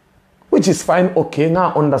which is fine okay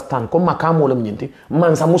nga understand ko makamo le mnyinti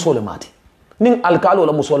mansa musole mati ning alkalo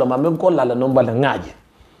la musole ma mem ko la nomballa ngaje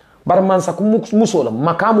bar mansa ku musole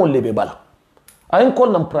makamo lebe bala ayin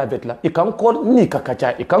call nam private la ikan call ni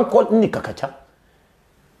kakacha ikan call ni kakacha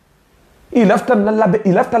ilafta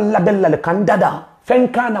label la kan dada fen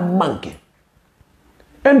kana manke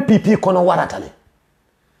MPP kono waratale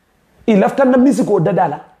ilafta na musico dada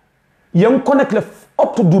la yang connect le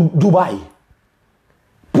up to Dubai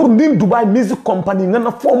pour nin Dubai music company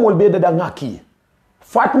ngana formol be dada ngaki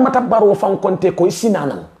Fatimata Baro fan konte ko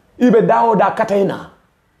sinana ibe dawo da kataina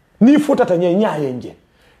ni futata nya yenje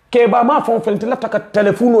ke ba ma fon felti lafta ka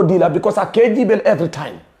telephone dila because a keji bel every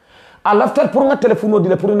time a lafta pour nga telephone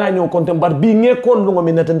dila pour na nyo konte bar bi nge call lungo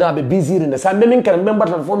minata ndabe busy ne sa memin kan member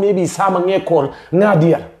tan fo maybe sama nge call nga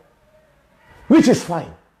dia which is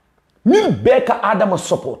fine min beka adama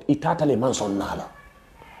support itata le manson nala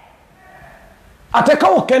ateka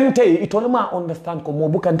o kente itolma understand ko mo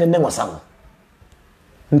bukante nengo sang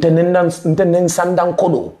ntenen sandan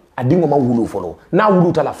kodo adingo ma wulu folo na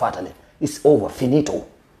wulu tala fatale it's over finito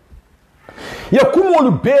ya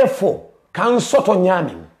kumolu befo kan soto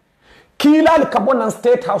nyamin kilal kabona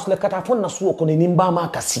state house le katafon na suo ko ni mbama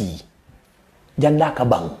kasi janda ka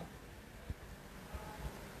bang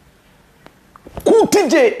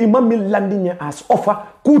kutije imam min landinya as offer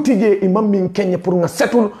kutije imam min kenye pour nga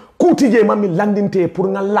setul kutije imam min landinte pour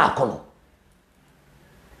nga la kono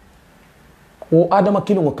o adama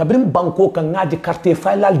kilongo kabrim banko kan ngaji carte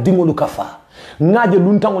failal dingolu kafa ngaji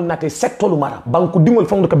luntangol nate sectolu mara banko dingol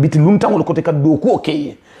fawndo ka biti luntangol ko te ka do ko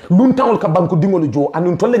okeye luntangol ka banko dingol jo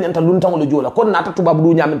anun tolle nyanta luntangol jo la kon nata tubabu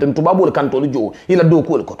du nyamenten tubabu le kantolu jo ila do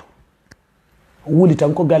ko ko wuli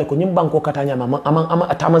tan ko gale ko nyim banko kata nyama ama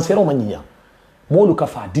ataman sero manyinya molu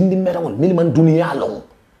kafa dindi merangol miliman duniya long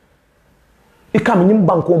ikam nyim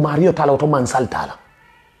banko mario tala to man saltala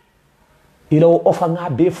ila ofa nga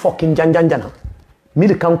be fucking janjanjana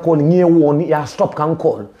mil kan call nye woni ya stop kan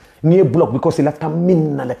call nye block because il after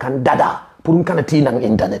minna le kan dada pour un kanati nang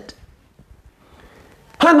internet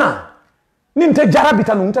hana ninte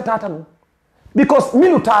jarabita nu tata nu because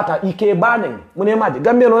milu tata ike banen mune maji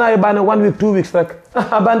gambe no na e banen 1 week 2 weeks rek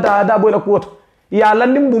banta ada boy la kuoto ya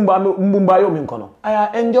landi mbumba yo min kono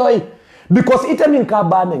aya enjoy because ite min ka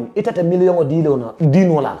banen ite million o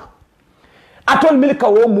dino la atol milka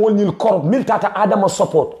wo mo nyil korb mil tata adama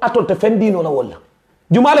support atol te fendino la wala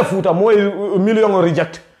jumala futa moy million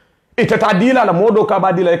reject itata dila la modo ka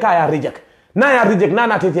ba dila ka ya reject na ya reject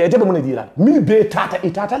na tete ete be mun dila mil be tata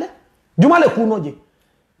itata le jumala kunoje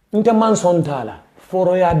nte man son tala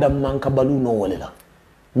foro ya dam man ka balu no wala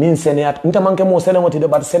min seneyat nte man ke mo senewati de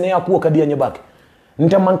bat seneya ku ka diya nyebak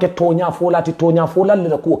nte man ke tonya fola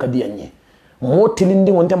le ku ka diya nye mo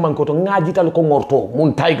tilindi wonte man ko to ngaji tal ko ngorto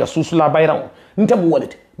mun tayga susula bayram nte mo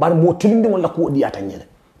walete bar mo tilindi won la ko diata nyele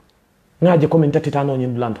ngaji ko min tati tano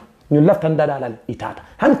nyin lando ñu laftan dadalal itata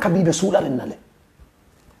han kabibe sularen nale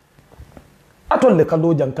atolle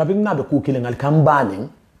kalo jang kabin nabe ku kilengal kambane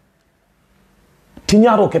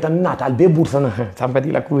tinyaro ketan natal be bursana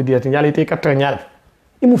sampadi la ko diata nyali te katta nyal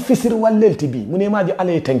imu fisir wallelti bi mune maji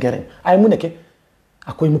ale tenkere ay muneke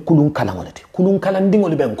akoy mu kulun kala wolete kulun kala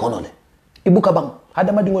ndingol ben konole ibuka bang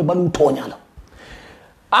adama dingoy balu tonyala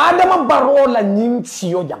adama barola nying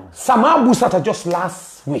siyo jang sama busata just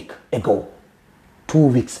last week ago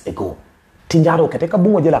 2 weeks ago tinjaro kete ka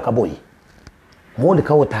bungo jela ka boy mole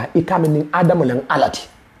ka wota ikame nin adama lan alati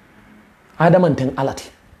adama ten alati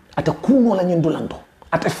ata kuno la nyindulando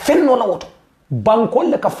ata fenno la woto banko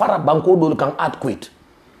le ka fara banko dol kan at quit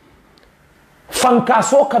fanka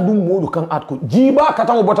so ka dum molu kan atko jiba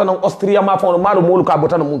katango botana Austria ma fono malo molu ka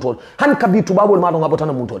botana muntol han kabitu babol ma do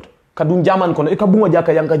botana muntol kadun jaman kono e ka bungo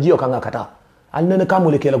jaka yanka jiyo kan akata alnene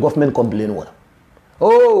kamule kela government complain wala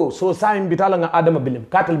oh so saim bitala nga adama bilim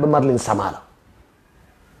katel be marlin samala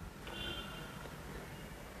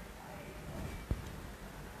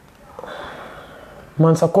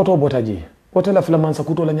mansa koto botaji hotela fla mansa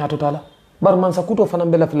kuto la nyato tala bar mansa kuto fana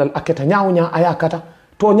bela fla aketa nyaaw nya ayakata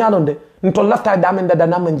to nyalonde nto lafta damen dada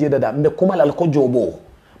namen je dada mbe kumalal ko jobo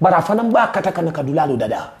bara fana ba kata kana kadulalo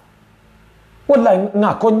dada wallahi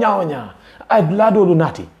nga ko nyaawnya ay dulado lu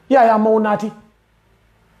nati ya maunati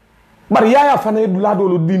bar ya fana dulado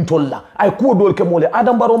lu din tolla ay ko dol ke mole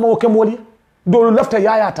adam baro mo ke mole dol lafta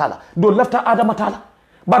ya tala dol lafta adama tala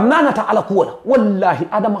bar nanata ala kuwala wallahi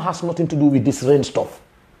adama has nothing to do with this rain stuff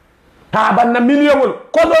ha banna million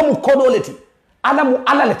kodo leti alamu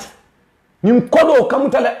alaleti ñim kodo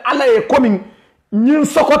kamutale ala e komin ñin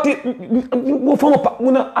sokoti mo famo pa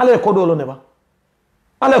muna ala e kodo lo neba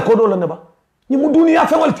ñim duniya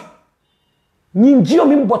fewalti ñin jiyo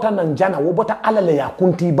min bota nan jana wo bota ala le ya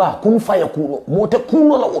kunti ba kun faya kuno mote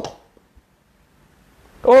kuno la woto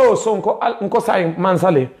oh so nko sai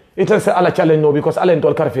mansale ite se ala challenge no because ala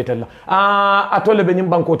entol karfetella atole be ñim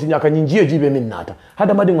banko ti nyaka ñin jiyo jibe min nata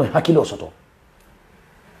hada madi ngoy hakilo soto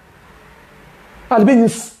albe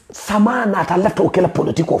samana ta lafta okela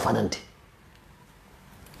politiko fananti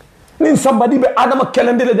nin somebody be adama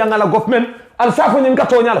kelendele jangala government al safo nyin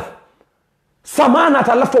kato nyala samana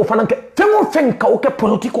ta lafta fananke fengo fenka oke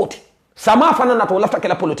politiko ti sama fanana to lafta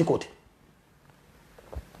kela politiko ti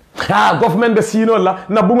government be sino la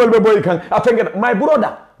na bungol be boy kan afenge my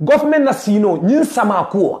brother government na sino nyin sama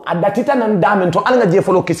ko adatita nan damen to alanga je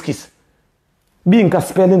follow kiskis bi nka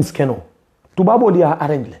spelling skeno tubabo dia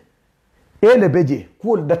arrange ele beje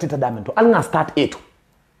ko datita damen to alanga start eto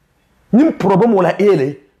nyin problem wala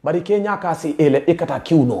ele bari kenya ka si ele ekata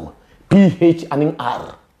kiuno ph anin r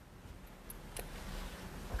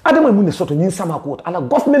adama mun soto nyin sama ko ala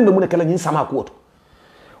government be mun kala nyin sama ko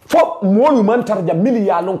fo molu man tarja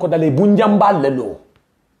miliya lon ko dale bunjambal lelo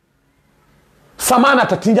samana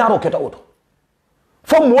ta tinjaro keta oto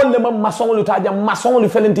fo molle man masongolu taja masongolu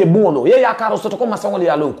felente bungo ye yakaro soto ko masongolu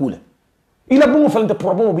ya lo kule ila bungo felente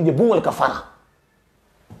problème bi je bungo ka fara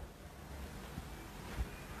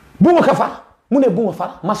bungo ka fara mune bungo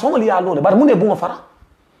fara masongolu ya lo le bar mune bungo fara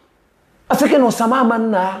asekeno sama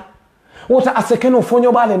manna wota asekeno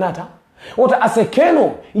fonyo bale nata wota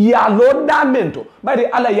asekeno ya lo damento bari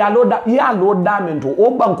ala ya lo damento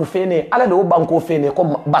o banku fene ala do banku fene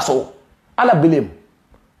ko baso ala bilem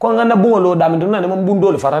ko ngana bungo lo damento nane mom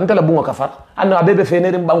bundo le farante la bungo ka far anna bebe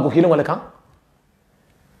fene dem banku kilo wala kan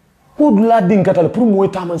odula dinkatal pour mo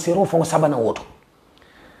taman sero fo sabana woto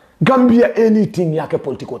Gambia anything yake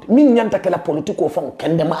politiko min nyanta kala politiko fo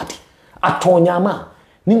kende mati atonyama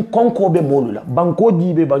nin konko be molula banko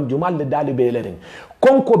jibe banjumal le dali be leren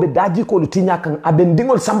konko be daji ko lutinya kan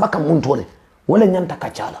abendingol samba kan muntole wala nyanta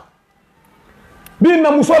kacala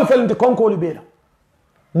binna musol felente konko li bela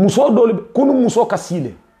muso dole kunu muso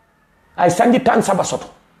kasile ay sanji tan saba soto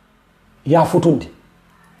ya futundi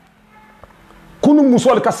kunu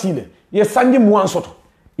musol kasile ye sanji muan soto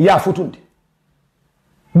ya futundi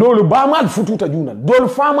dole ba mal fututa juna dole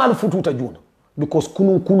fa mal fututa juna because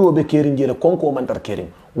kuno be kering jele konko man tar kering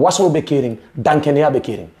waso be kering dankene be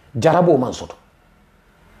kering jarabo man soto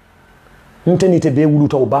nteni te be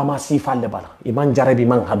wuluta o ba ma si falle bala iman jarabi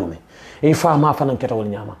man hadume e fa ma fanan ketawol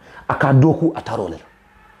nyama aka doku atarole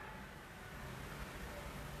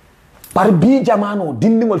par bi jamano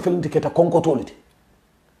dindingol felinte keta konko tolite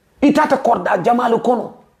itata korda jamalo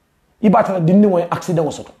kono ibata dindingol accident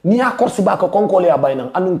o soto ni a korsi ba ko konko le abaynan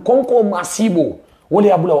anun konko masibo wala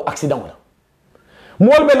ya bula accident wala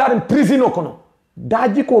molbe larin prisino kono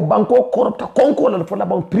daji ko banko korupta konko la fo la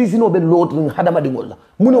ban prisino be lodrin hadama dingol la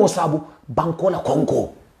mune o sabu banko la konko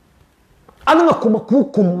ananga kuma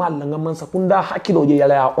kukum mal nga mansa kunda hakilo je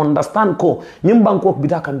yala ya understand ko nyim banko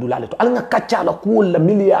bita kan dulale to alanga kacca la ko la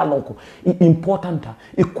milliard ko importanta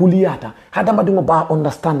e kuliyata hadama dingo ba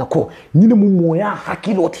understand ko nyine mu moya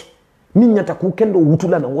hakiloti min nyata ku kendo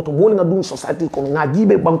wutula na woto mol nga dun society ko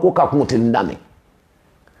ngajibe banko ka ko motel ndame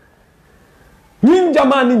nyim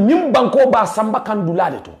jamani nyim banko ba samba kan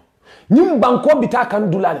dulale to nyim banko bita kan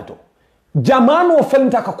dulale to jamano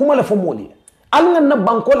felta ka kuma la fomoli alnga na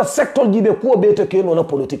banko la sector jibe ko beta keno la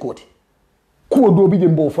politikoti ko dobi je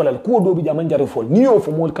mbo folal ko dobi jaman jare fol ni yo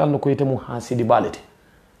fomol kan ko yete mu hasidi balete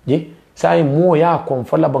je sai mo ya kon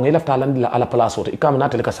fola bang ilafta landila ala place oto ikam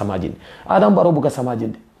natal ka samajin adam baro buga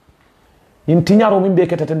samajin in tinyaro min be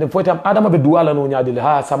ketatende fotam adama be duwala no nyaadile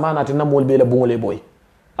ha samana tan mol be la bungole boy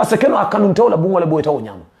asekeno akanun tawla bungole boy taw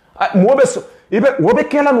nyama mobe so ibe wobe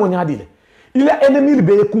kela no nyaadile ila ennemi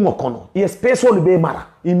be kungo kono ye special be mara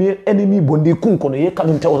imi ennemi bondi kun kono ye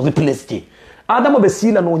kanun taw replace ti adama be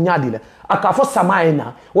sila no nyaadile akafo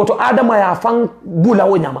samaina woto adama ya fan bula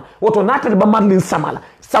wo nyama woto natal ba marlin samala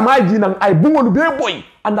samaji nan ay bungolu be boy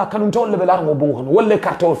anda kanun taw le be lar ngo bungo kono wolle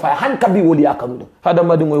kartol fa han kabi woli akanu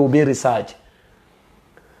adama dingo yo be research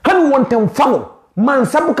han wonten fango man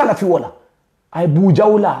sabu kala fi wala ay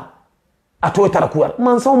bujawla atoy tarakuwar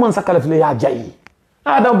man saw man sakala fi ya jayi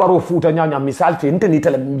adam baro futa nyanya misal fe nteni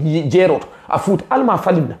tele jerot a futa alma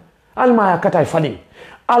falimna alma ya katay falim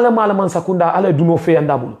alma man sakunda ala duno fe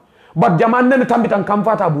anda bulu bad jaman nen tambitan kam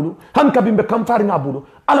fata bulu han kabimbe kam fari nga bulu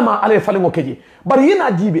alma ala falingo keje bar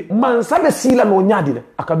yina jibe man sabe sila no nyaadile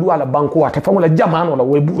akadu ala banko wa ta famola jaman wala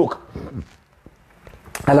way buroka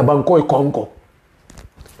ala banko e konko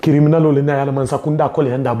criminal le na ala man sakunda ko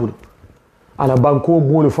le anda bulu ala banko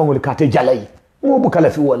mo le fangol kate jalay mo bu kala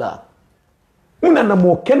fi wala unana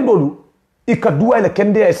mo kendolu ikaduwa ile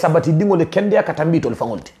kende ya sabati dingo le kende ya katambito le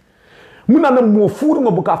fangolti muna na mo furu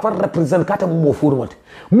ngo buka far represent kata mo furu ngote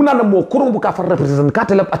muna na mo kuru buka far represent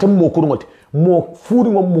kata la ata mo kuru ngote mo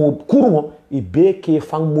furu ngo mo kuru ngo ibe ke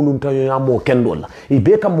fang mulunta ya mo kendola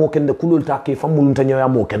ibe ka mo kende kululta ke fang mulunta ya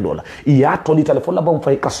mo kendola iya toli telefon la bam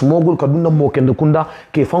fay kasmogul ka dunna mo kende kunda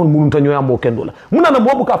ke fang mulunta ya mo kendola muna na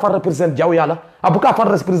mo buka far represent jaw yala abuka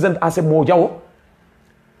far represent ase mo jaw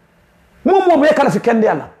mo be kala fi kende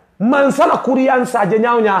yala man sala kuriyan saje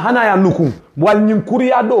nyawnya hana ya nukun wal nyin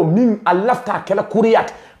kuriya do min allafta kala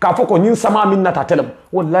kuriyat ka foko nyin sama min nata telam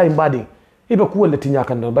wallahi mbadi ibe ku wala tinya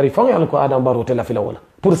kan bari fang yalla ko adam baro tela fila wala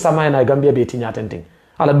pour sama na gambia be tinya tenting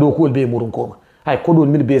ala do ko be murun koma ay ko do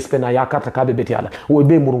min be spena ya karta ka be beti ala wo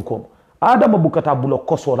be murun koma adam bukata bulo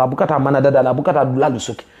kosola bukata mana dadala bukata dulalu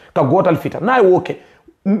suki ka gotal fita nay woke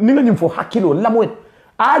ni nga nyim fo hakilo lamwe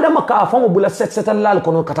adam ka famo bula setsetal lal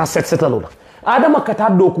kono kata setsetal la adama kata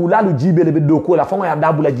doku lalu jibele be doku la fango ya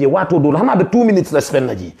dabula je wato do hana be 2 minutes la spend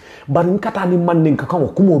naji bar nkata ni manning ka kango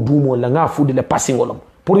kumo dumo la nga fudi le passing olom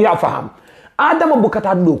pour ya faham adama bu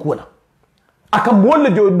kata doku la aka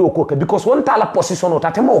molle jo doku ka because won ta la position o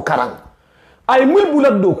ta te mo karang ay mul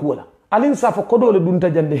bulak doku la alin sa fa kodo le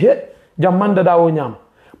dunta jande he jamanda dawo nyam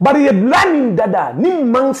bar ye lanin dada nim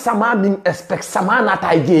man sama min expect sama na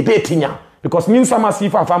ta je be tinya because min sama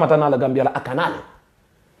sifa famata na la gambia la akanale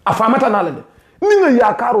afamata na la de ninga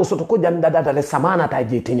ya karo soto ko janda dada le samana ta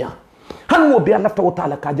je tinya han mo be Allah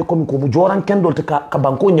ta'ala ka je ko mu joran kendol te ka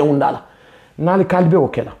banko nyawundala nali kalbe o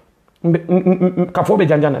kela ka fobe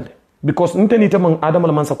janjanale because nteni te man adam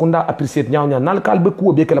la man sakunda appreciate nyawnya nal kalbe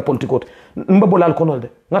ko be kala politikote mbabolal konol de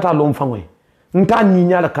ngata lom fangoy nta ni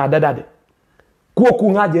nyala ka dada de ko ku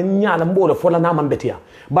ngaje nyala mbolo fola na man betia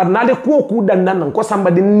bar nale ko ku dan nan ko samba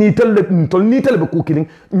din ni tel be ku kilin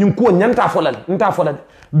nyum ko nyanta folal nta folal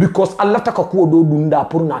because Allah taka ko do dunda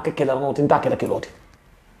pour na ke kala no tinta kala keloti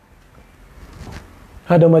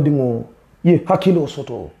hadama dingo ye hakilo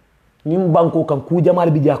soto nim banko kan ku jamal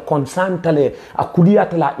bi ja consantale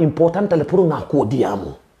akudiyata la importantale pour na ko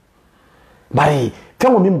diamu bari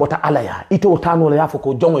tango min bota alaya ito tano la yafo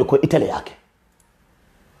ko jongo ko itele yake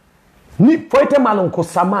ni foite malon ko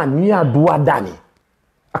sama ni ya duwa dani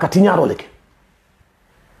akatinyaro leke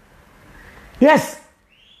yes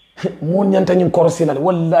mon nyanta nyin korosila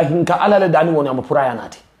wallahi nka alala dani woni am puraya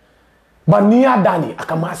nati baniya dani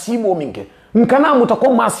aka masibo minke nkana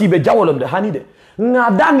mutako masibe jawolom de hanide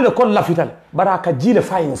nga dani le kol lafital baraka jile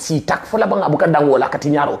fayin si tak fola banga buka dangola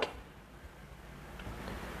katinyaro ke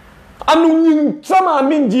anu nyin sama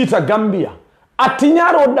min jita gambia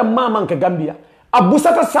atinyaro da mama nke gambia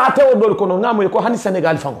abusata sate o dol kono ngamo ko hani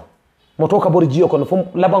senegal fango moto ka bor jiyo kono fum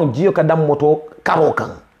laban jiyo ka dam moto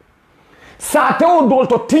karokan sate o dol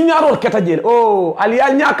to tinyarol ketajel oh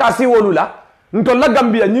aliya nyaka si wolula nto la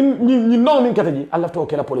gambia ni non min ketaji Allah to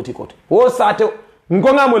kala politikote o sate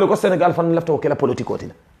ngo ngamo ko senegal fan lafto kala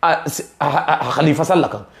politikote khalifa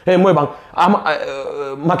sallakan moy bang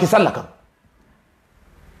Macky sallakan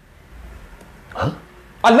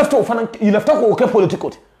Allah to fan ilafta ko ke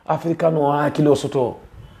politikote Afrika no hakilo soto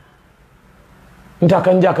nta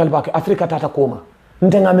kanja kalbake Afrika tata koma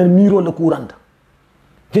ntenga men miro le kuranda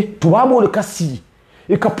je tubamo le kasi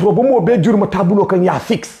e ka problème be jurma tabulo kan ya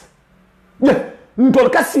fix je ntol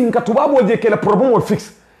kasi nka tubamo je kele problème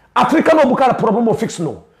fix Afrika no bukala problème fix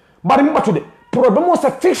no bari mbatude problème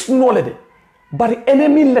sa fix no le de bari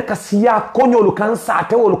ennemi le kasi ya konyolu kan sa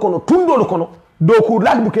te wol kono tundol kono doku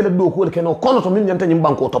lag bukele doku le keno kono to min nyanta nyim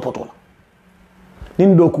banko topoto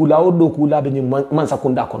nin doku la be ni man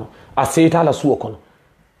sakunda kono a seeta la suwo kono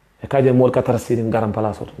e kaje mol katara sirin garam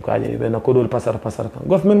palaso kaje be na kodol pasar kan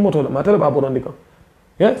government moto ma tele ba bonondi kan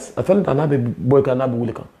yes a fel na be boy kan na be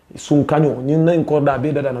wuli kan sun kanyo ni nan ko da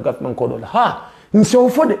be da na government kodol ha nso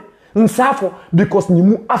fode nsafo because ni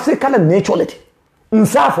mu Africa la naturality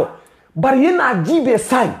nsafo bari yana jibe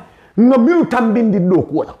sai no miu tambindi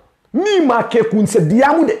doku wala mi ma ke kun se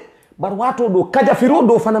diamu de bar wato do kaja firo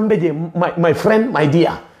do fanam beje my friend my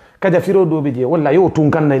dear kaja firo do beje walla yo tun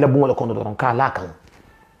kan nay la bungola kono don ka lakan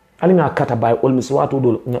ali nga kata bay olmis wato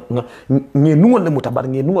do nge nungol le mutabar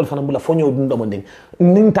nge nungol fanam bula fonyo dum do mondeng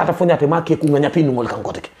nin tata fonyate ma ke ku nga nyapi nungol kan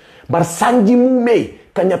koteke bar sanji mu me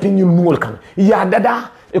kan nyapi nungol kan ya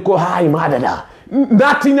dada e ko hay ma dada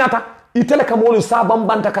ndati nyata itele kamolu sabam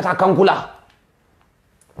banta kata kankula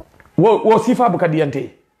wo sifa bu kadiyante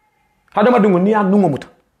hadama dungo niya nungo muta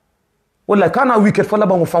wala kana wicket fala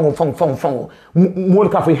bango fango mol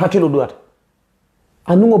ka fay hakilo duat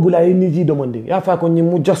anungo bulay ni ji demanding ya fa ko ni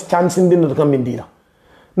mu just chance ndin ko min dira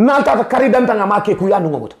nalta ta kari danta nga make ku ya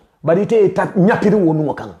nungo mut bari te ta nyapiri wonu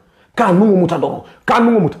ngo kan nungo muta do kan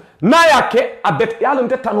nungo muta na yake abet ya lon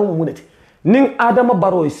te tanu mu muneti nin adama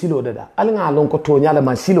baro silo dada al nga lon ko to nyala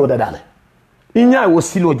man silo dada inya wo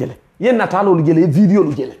silo jele yen natalo lu jele video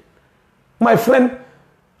lu jele my friend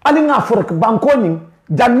ani nga forek banko ni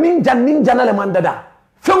jannin janale man dada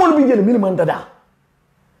fengol bi jele mil man dada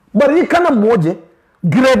bari kana moje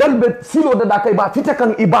gredal be silo dada kay ba fite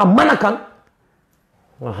kan iba manakan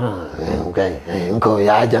okay ngo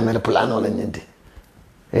ya jamel plano la nyindi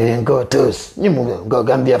ngo tos nyimu ngo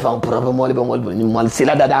Gambia fa problem mo le be ngol ni mal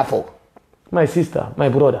sila dada fo. My sister, my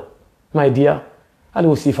brother, my dear, ali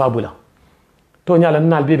aussi fabula to nyala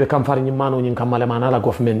nal bebe kam far nyi mano nyi kamale manala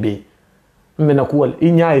government be mena kuwal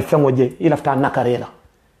inya e fengoje ilafta nakarela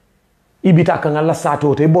ibita kan Allah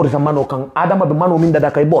sato to borta mano kan adama be mano min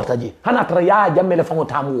dada kay borta je hana tara ya jammele fango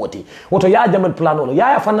tamu woti woto ya jammel plano lo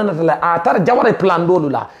ya fanana tala a tar jaware plan dolu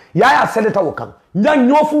la ya seleta wo kan nyang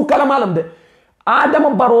nyofu kala malam de adama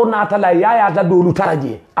baro na tala ya da dolu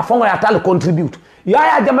taraje afango ya tal contribute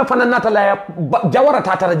ya jamme fanana tala jawara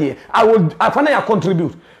ta taraje afana ya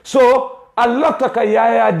contribute so Allah taka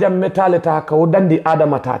ya jamme taleta ka wodandi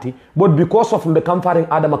adama tati but because of the kamfaring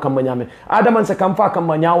adama kamba nyame adama se kamfa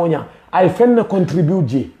kamba nyawonya ay fenne contribute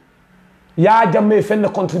je ya jamme fenne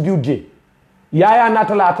contribute je ya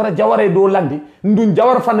natala atara jaware do landi ndun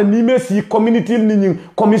jawar fana ni mesi community ni nyi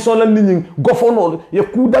commission lan ni nyi gofonol ye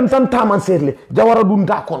kudan tan taman serle jawara dun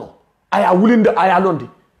ta kono aya wulinde aya londi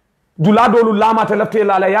dula dolu lama telafte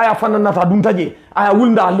la ya fana nata dun taje aya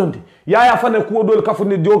wulnda londi ya fana ko dol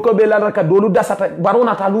kafuni joko be la raka dolu dasata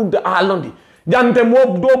barona ta lu a londi jante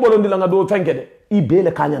mo do bolondi la nga do fenkede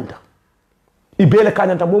ibele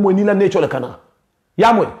kanyanta momo ni la necho le kana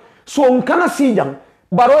ya mo so nkana sijang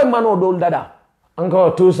baro mano dol dada anko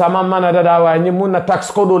tu sama mana dada wa ni mun na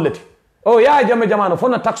tax ko doleti oh ya jamano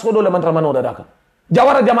fona tax ko dole mantra mano dada ka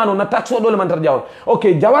jawara jamano na tax ko dole mantra jawara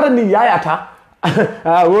okay jawara ni ya ta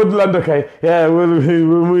wood landa kay ya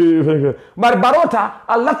bar barota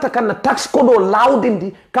Allah ta kan tax ko do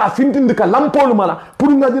laudindi ka fintindi ka lampol mala pour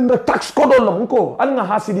nga dinda tax ko do lam ko al nga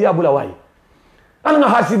hasidiya bulawai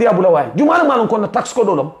jumal man ko na tax ko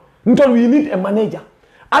do lam ntol we need a manager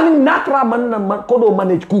al natra man na ko do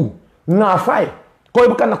manage ku nga fay ko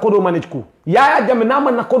be kan ko do manage ku ya jam na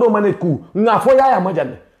man na ko do manage ku nga fo ya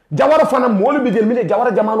majanne jawara fana molu bi jel mi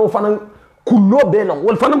jawara jamano fana kullo belon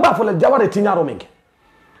wol fana ba fo la jawara tinyaro menke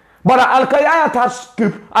bara alkayaya ta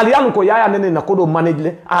script aliyan ko yaya nene na kodo manage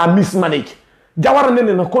le a mismanage jawara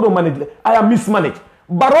nene na kodo manage le a mismanage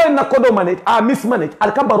baro na kodo manage a mismanage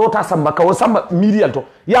alka baro ta samba ka wasamba medial to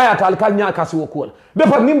yaya ta alka nya ka siwo ko be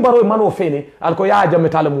par nim baro mano fene alko yaya jamme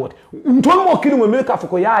tala moti ntol mo kinu me ka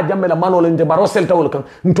ko yaya jamme la mano le baro selta wol kan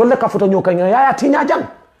ntol le ka foto nyoka yaya tinya jang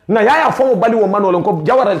na yaya fo bali wo mano le ko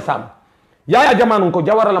jawara le sam yaya jamanu ko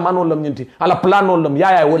jawara la mano lam nyinti ala plano lam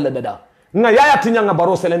yaya wala dada nga yaya tinya nga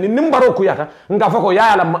baro sele ni nim baro ku yata nga fa ko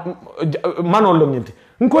yaya la mano lam nyinti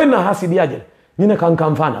nko na hasidi ajel nyina kan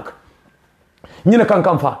kan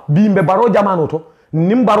fa bimbe baro jamanu to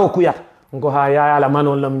nim baro ku yata ngo ha yaya la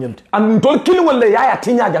mano lam nyinti an to kili wala yaya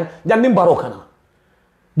tinya jan nim baro kana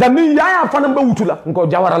dan ni yaya fana be wutula ngo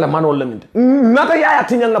jawara la mano lam nyinti nata yaya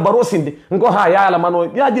tinya nga baro sindi ngo ha yaya la mano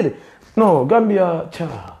ya jile no Gambia cha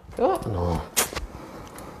oh, no.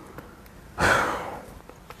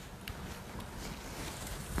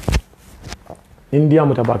 India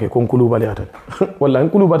mutabake kon kulubali atan wallahi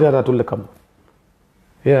kulubali ata tolle kam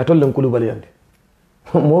ya tolle kulubali yande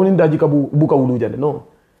mo ni daji ka buka wulu jande no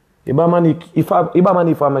iba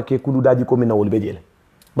mani fama ke kulu daji ko mina wolbe jele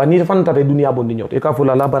ba ni fanta te dunia bondi nyot e ka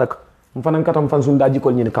fula la baraka mfana katam fan sun daji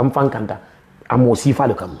ko nyine kam fankanta amo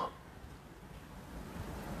sifale kam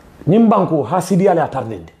nyimbanko hasidi ala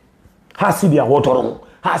tardende hasidi ya wotoron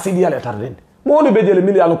hasidi ala tardende mo ni be jele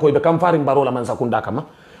mili ala ko be kam farin barola man sakunda kama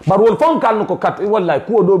barol fon kan ko kat wallahi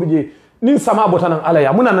ko do bije nin sama botanan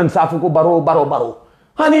alaya muna nan safu ko baro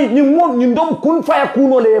hani ni mo ni ndom kun faya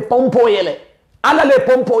kuno le pompo yele ala le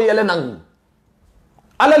pompo yele nan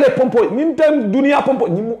ala le pompo nin tem dunia pompo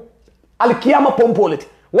ni mo al kiyama pompo leti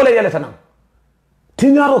wala yele tanan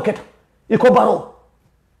tinyaro keta iko baro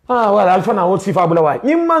wala alfana wol sifa bula way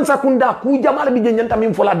ni man sakunda ku jamal bije nyanta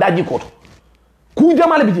min fola daji koto ku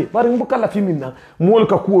jamal bije bari mbuka la fiminna mol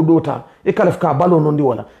ka ku dota e kala ka balo nondi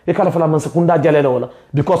wala e kala fala man sakunda jalele wala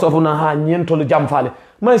because of na ha nyento le jamfale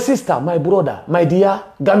my sister my brother my dear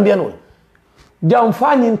Gambian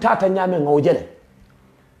jamfani tata nyame ngawjele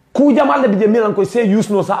ku jamal bije milan ko say use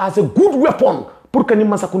no sa as a good weapon pour que ni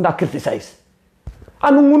man sakunda criticize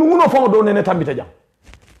anu ngunu fo do nene tambita jam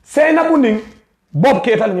say na buning bob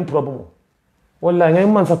ketal ni problem wallahi ngay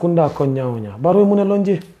man sakunda ko nyawnya baro mu ne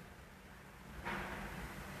lonje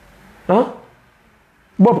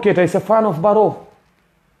Bob Keita is a fan of Barrow.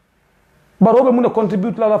 Barrow be muna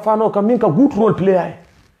contribute la fan o kaminka good role player.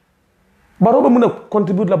 Barrow be muna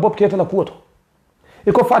contribute la Bob Keita la kuoto.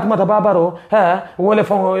 iko Fatimata Babaro wole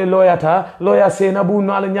fon loya Senabu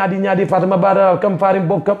no ala nyadi Fatima Babaro kam farim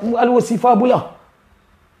bob kam al wasifa bula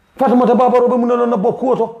Fatimata Babaro be mun na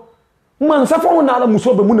bokku to man sa fon na ala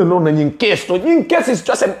muso be mun na nyin case to nyin case is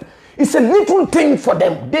just it's a little thing for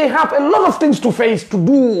them. They have a lot of things to face to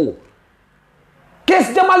do.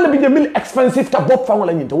 Case jamal be the mil expensive ta bob fon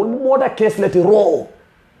la nyin to more that case let it roll.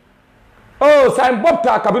 Oh, sa bob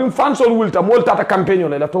ta kabirim fansol wulta molta ta campaign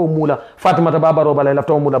la to mula Fatimata Babaro bala la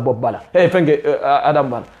to mula bob bala fenge Adam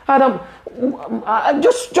bala Adam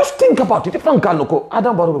just think about it fan kan ko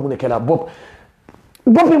Adam baro be mun kala bob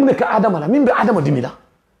be mun ka Adam la min be Adam dimila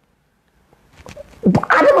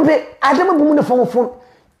Adam be mun fon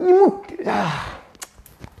ni mu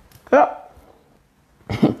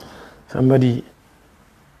somebody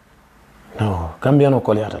no Gambiano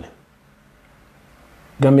kolyatale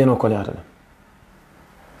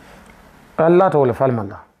Allah ta wala falman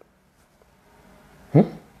la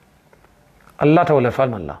Allah ta wala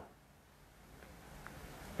falman la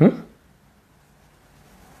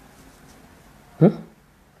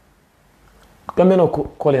Gambiano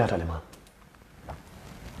kolyatale ma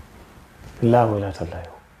la wala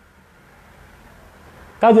tallayo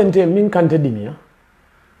kajente min kante dimiya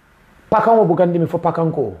pakan wo bugandi mi fo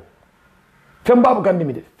pakan ko femba bugandi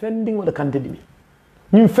mi de fending wala kante dimi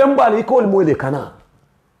ñim femba le ko mo le kana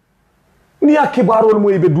ni akibarol mo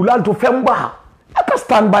be dulal to femba aka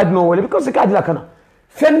stand by no wala because ka dila kana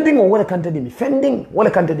fending wala kante dimi fending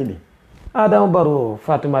wala kante dimi Adam Baro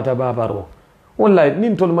Fatimata Babaro wallahi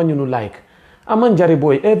nin tol manyunu like aman jari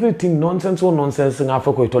boy everything nonsense nga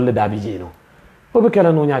fa koy tolle dabi jeno o be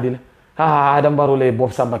kala no nyaadi le Adam Baro le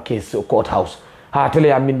bob samba case courthouse tele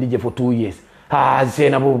ya mindi je for 2 years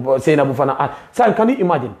Senabu fana sa can you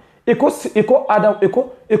imagine iko Adam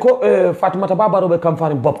iko Fatimata Babaro be kam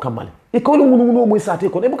farin bob kamal iko lu ngunu moy sate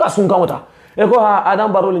ko e buka sunga wata iko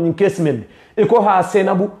Adam Baro le nyin case men iko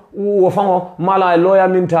Senabu wo fango mala lawyer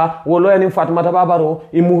minta wo lawyer ni Fatimata Babaro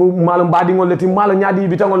imu malum badingol leti mala nyaadi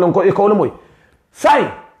bitangol ko iko lu moy sai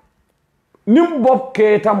nim bob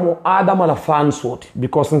keta mo Adam la fan soti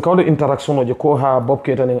because in kind interaction o je ko bob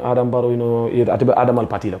keta ni Adam Baro ino atibe Adam al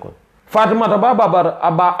parti la ko Fatimata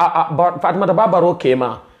Babaro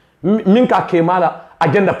kema minka kema la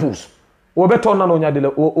agenda push wo be tonna no nyaade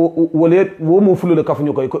le wo mo fulu le kafu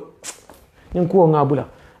nyoko ko nyin ko ngabula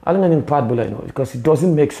al nga nyin pad bula because it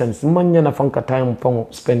doesn't make sense man nyana fanka time pango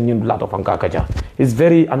spend nyin lot of fanka kaja it's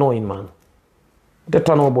very annoying man de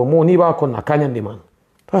tano bo mo ni ba ko na kanyandi man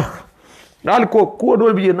dal ko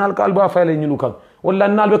dol bi nal kal ba fale nyinu kan wala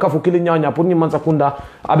nal be kafu kili nyanya pour ni man sakunda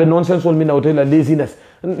abe nonsense wol mina hotel laziness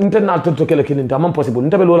internal to kele kili nta man possible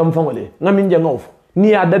nta be lola mfangole ngami nje ngofu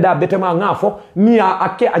ni ya dada betema ngafo ni ya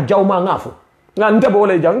ake ajawma ngafo nga nta be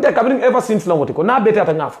wala jaw nta kabrin ever since la wote ko na bete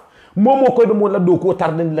ata ngafo momo ko be mo la do ko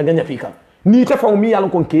tarden la ganya fika ni ta faw mi yalla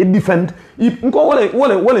kon ke defend ko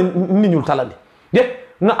wala ni nyul talandi de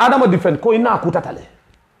nga adama defend ko ina ku tatale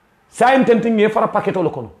sa intenting e fara paqueto lo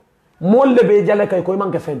kono molle be jale kay koy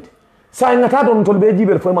manke fenti sa ngata don tol be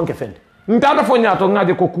jiber fo manke fenti ntata fo nyaato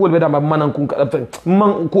ngaje ko kuul be dama manan kun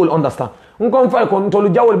man cool understand ngom fay ko tolu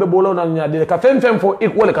jawol be bolo na nyaade ka fem fo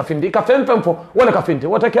ik wala ka findi ka fem fo wala ka findi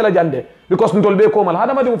wata kala jande because ntol be ko mal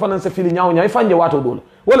hada madi mo fanan se fili nyaaw nyaay fanje wato dol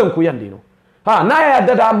wala ku yandino na ya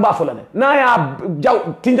dada amba fo la na ya jaw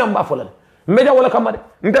tinjam ba fo la mbeja wala kamade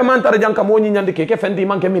nte mantara janka mo nyandi ke fendi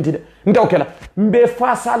manke minti de nte okela mbe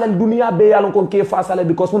face ala dunia be yalon kon ke face ala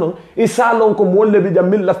because non isalon ko molle bi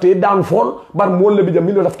jamil lafte downfall bar molle bi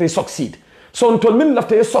jamil lafte succeed so ntol min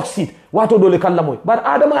lafte succeed wato dole kala moy bar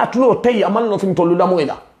adama atulo tay amal no fin tollu la moy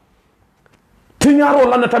la tinyaro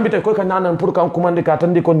lan tambite ko ka nanan pour kan commande ka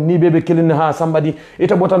tandi kon ni bebe kilin somebody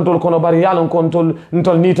ita botan tol kono bar yalon kon tol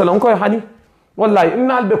ntol ni talon ko hani wallahi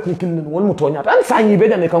innal be kun kilin wol mutonya an sanyi be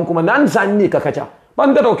dane kan kuma nan sanyi ka kacha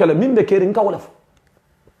banda do kala min be kerin ka wolaf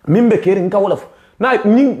na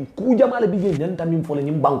ni ku jamala bi je nan tamin fo la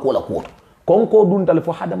nyim banko la ko konko dun tale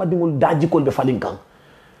fo hadama dingol daji kol be falin kan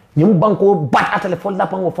nyim banko bat atale fo la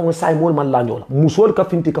pango fo say mol man la nyola musol ka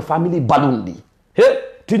finti ka family balundi he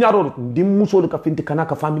tinyaro ndi musol ka finti kana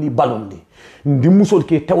ka family balundi ndi musol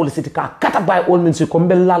ke tawol siti ka kata bay all men se ko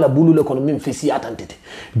bella la bulule kono min fesi atantete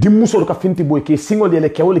ndi musol ka finti boy ke singol yele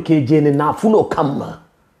kewol ke jene na fulo kamma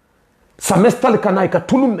samestal kana ka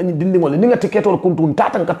tulum ni dindingol ni ngati ketol kuntu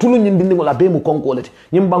tatan ka tulum ni dindingol abe mu konkolete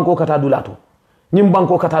nyim banko kata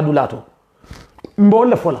dulato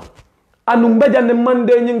mbole fola anu mbejande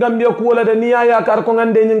mande nyi ngambia ko wala de niya yakar ko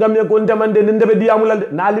ngande nyi ngambia ko ndemande ndebe diamulal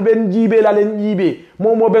na liben jibe la len jibe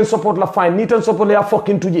momo ben support la fine ni tan support ya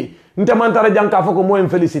fucking tuje ntemantara janka foko mo en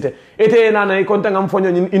félicité ete nana e konta ngam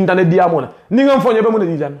fonyo nyi internet diamola ni ngam fonyo be mo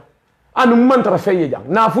di janna anu man tara feye jang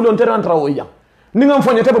na fulo ntera antara o jang ni ngam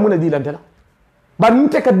fonye tebe mun di lantela ba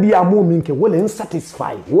nte ka dia mo minke wala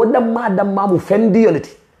insatisfy wala ma mu fendi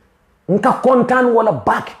yoleti nka kontan wala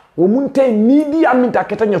back wo munte ni di aminta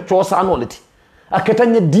ketanya chosano leti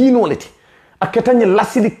aketanya dino leti aketanya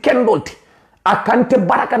lasili kendolti akante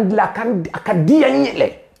barakan dila kan akadia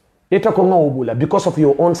nyele ita ko ngawbula because of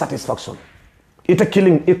your own satisfaction ita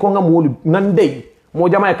killing e ko ngamolu nandei mo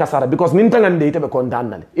jama e kasara because nin tangande ita be kontan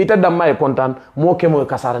nale ita damma e kontan mo ke mo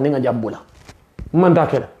kasara ninga jambula manda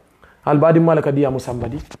kala albadi malaka diya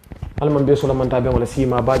musambadi alman be solo manta be wala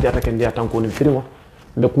sima baji atake ndiya tanko ni firimo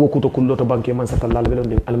be ko kuto kulloto banke man satallal be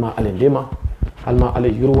londe alma ale ndema alma ale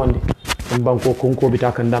yurwande banko konko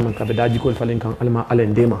bitaka ndaman ka be daji ko falen kan alma ale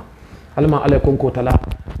ndema alma ale konko tala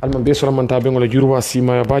alman be solo manta be wala jurwa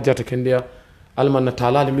sima baji atake ndiya alman na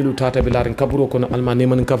talal milu tata bilarin kaburo kono alma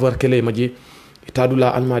neman cover kele maji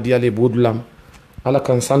itadula alma diale bodulam ala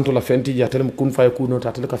kan santo la fenti ya tele kun fay kuno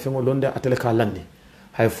tata ka fengo londe atele ka landi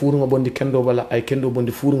hay fuurungo bondi kendo bala ay kendo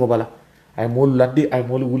bondi fuurungo bala ay molu laddi ay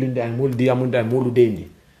molu wulinde ay molu diamunde ay molu dendi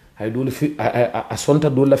hay dole fi a sonta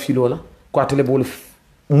dole filola ko atele bol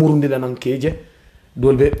murundi la nan keje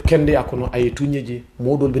dolbe kende akono ay tunyeje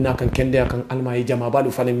modol bina kan kende akan alma yi jama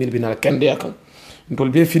balu fane mil bina kende akan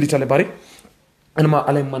dolbe filitale bari alma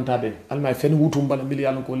alay mantabe alma fen wutum bala mil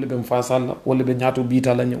yalla ko lebe fasalla wala be nyaato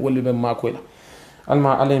bitala wala be makoyla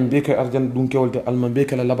alma alay beke arjan dunke wolde alma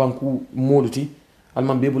beke la labanku moluti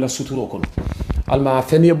alman bebula suturo kono alma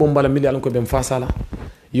feniye bombala mili alan ko ben fasala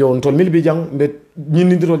yo on ton milbi jang be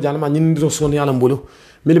nyindiro janama nyindiro soni ala mbolo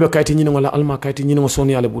milbe kayti nyini wala alma kayti nyini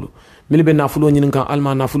soni ala bulu milbe na fulo nyini kan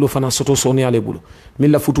alma na fulo fana soto soni ala bulu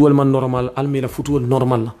milla futuwal man normal almi la futuwal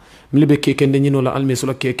normal la milbe ke kende nyini wala almi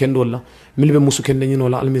solo ke kendo la milbe musu kende nyini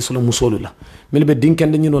wala almi solo musolo la milbe din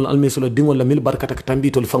kende nyini wala almi solo dingol la mil barkata ka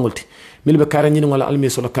tambitol fangolti milbe kare nyini wala almi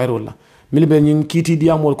solo kayro la milbe nyin kiti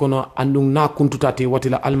diamol kono andung na kuntutate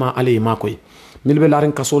watila alma alay makoy milbe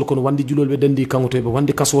laren kasol kono wandi julol be dandi kangoto be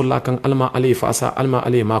wandi kasol la kan alma alay fasa alma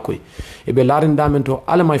alay makoy e be laren damento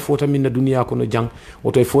alma fota min na duniya kono jang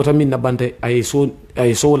oto fota min na bante ay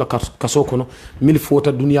so la kaso kono mil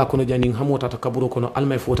fota duniya kono jang hamota ta kaburo kono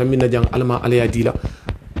alma fota min na jang alma alay adila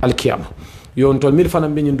alkiyama yon tol mil fana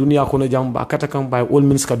be nyin duniya kono jang ba kata kan bay ol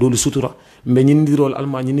min ska dolu sutura be nyindirol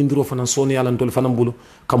alma nyindiro fana soni yalan tol fana bulu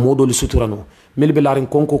kam modol sutura no mil be larin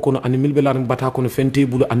konko kono ani mil be larin bata kono fente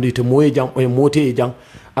bulu andite moye jang o mote jang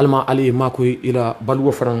alma ali mako ila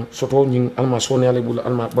balwo fran soto nyin alma soni yale bulu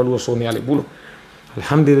alma balwo soni yale bulu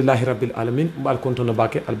alhamdulillahi rabbil alamin bal konto no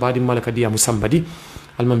bake albadi malaka diya musambadi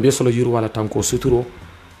alma be solo yuru wala tanko suturo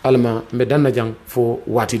alma be danna jang fo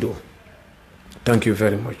watido. Thank you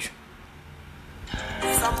very much.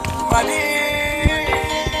 Somebody.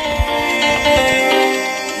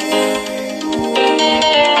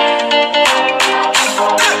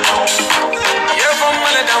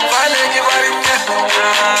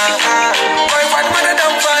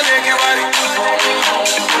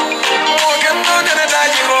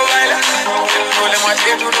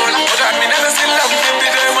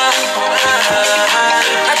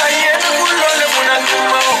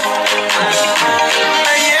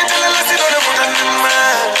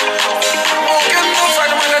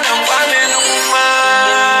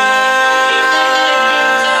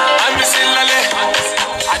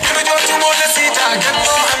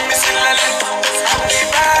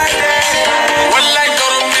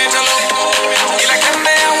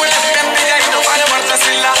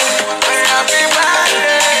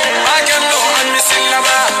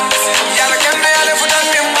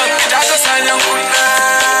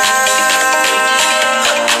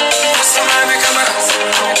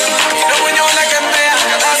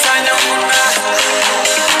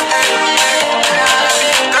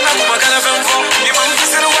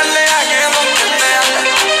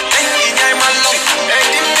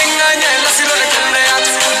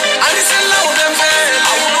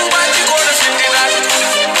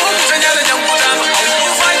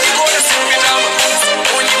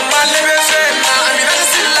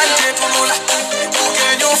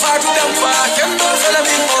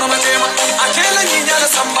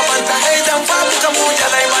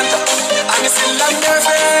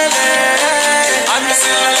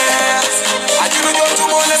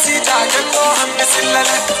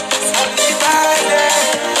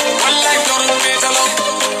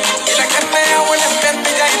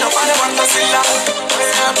 Silla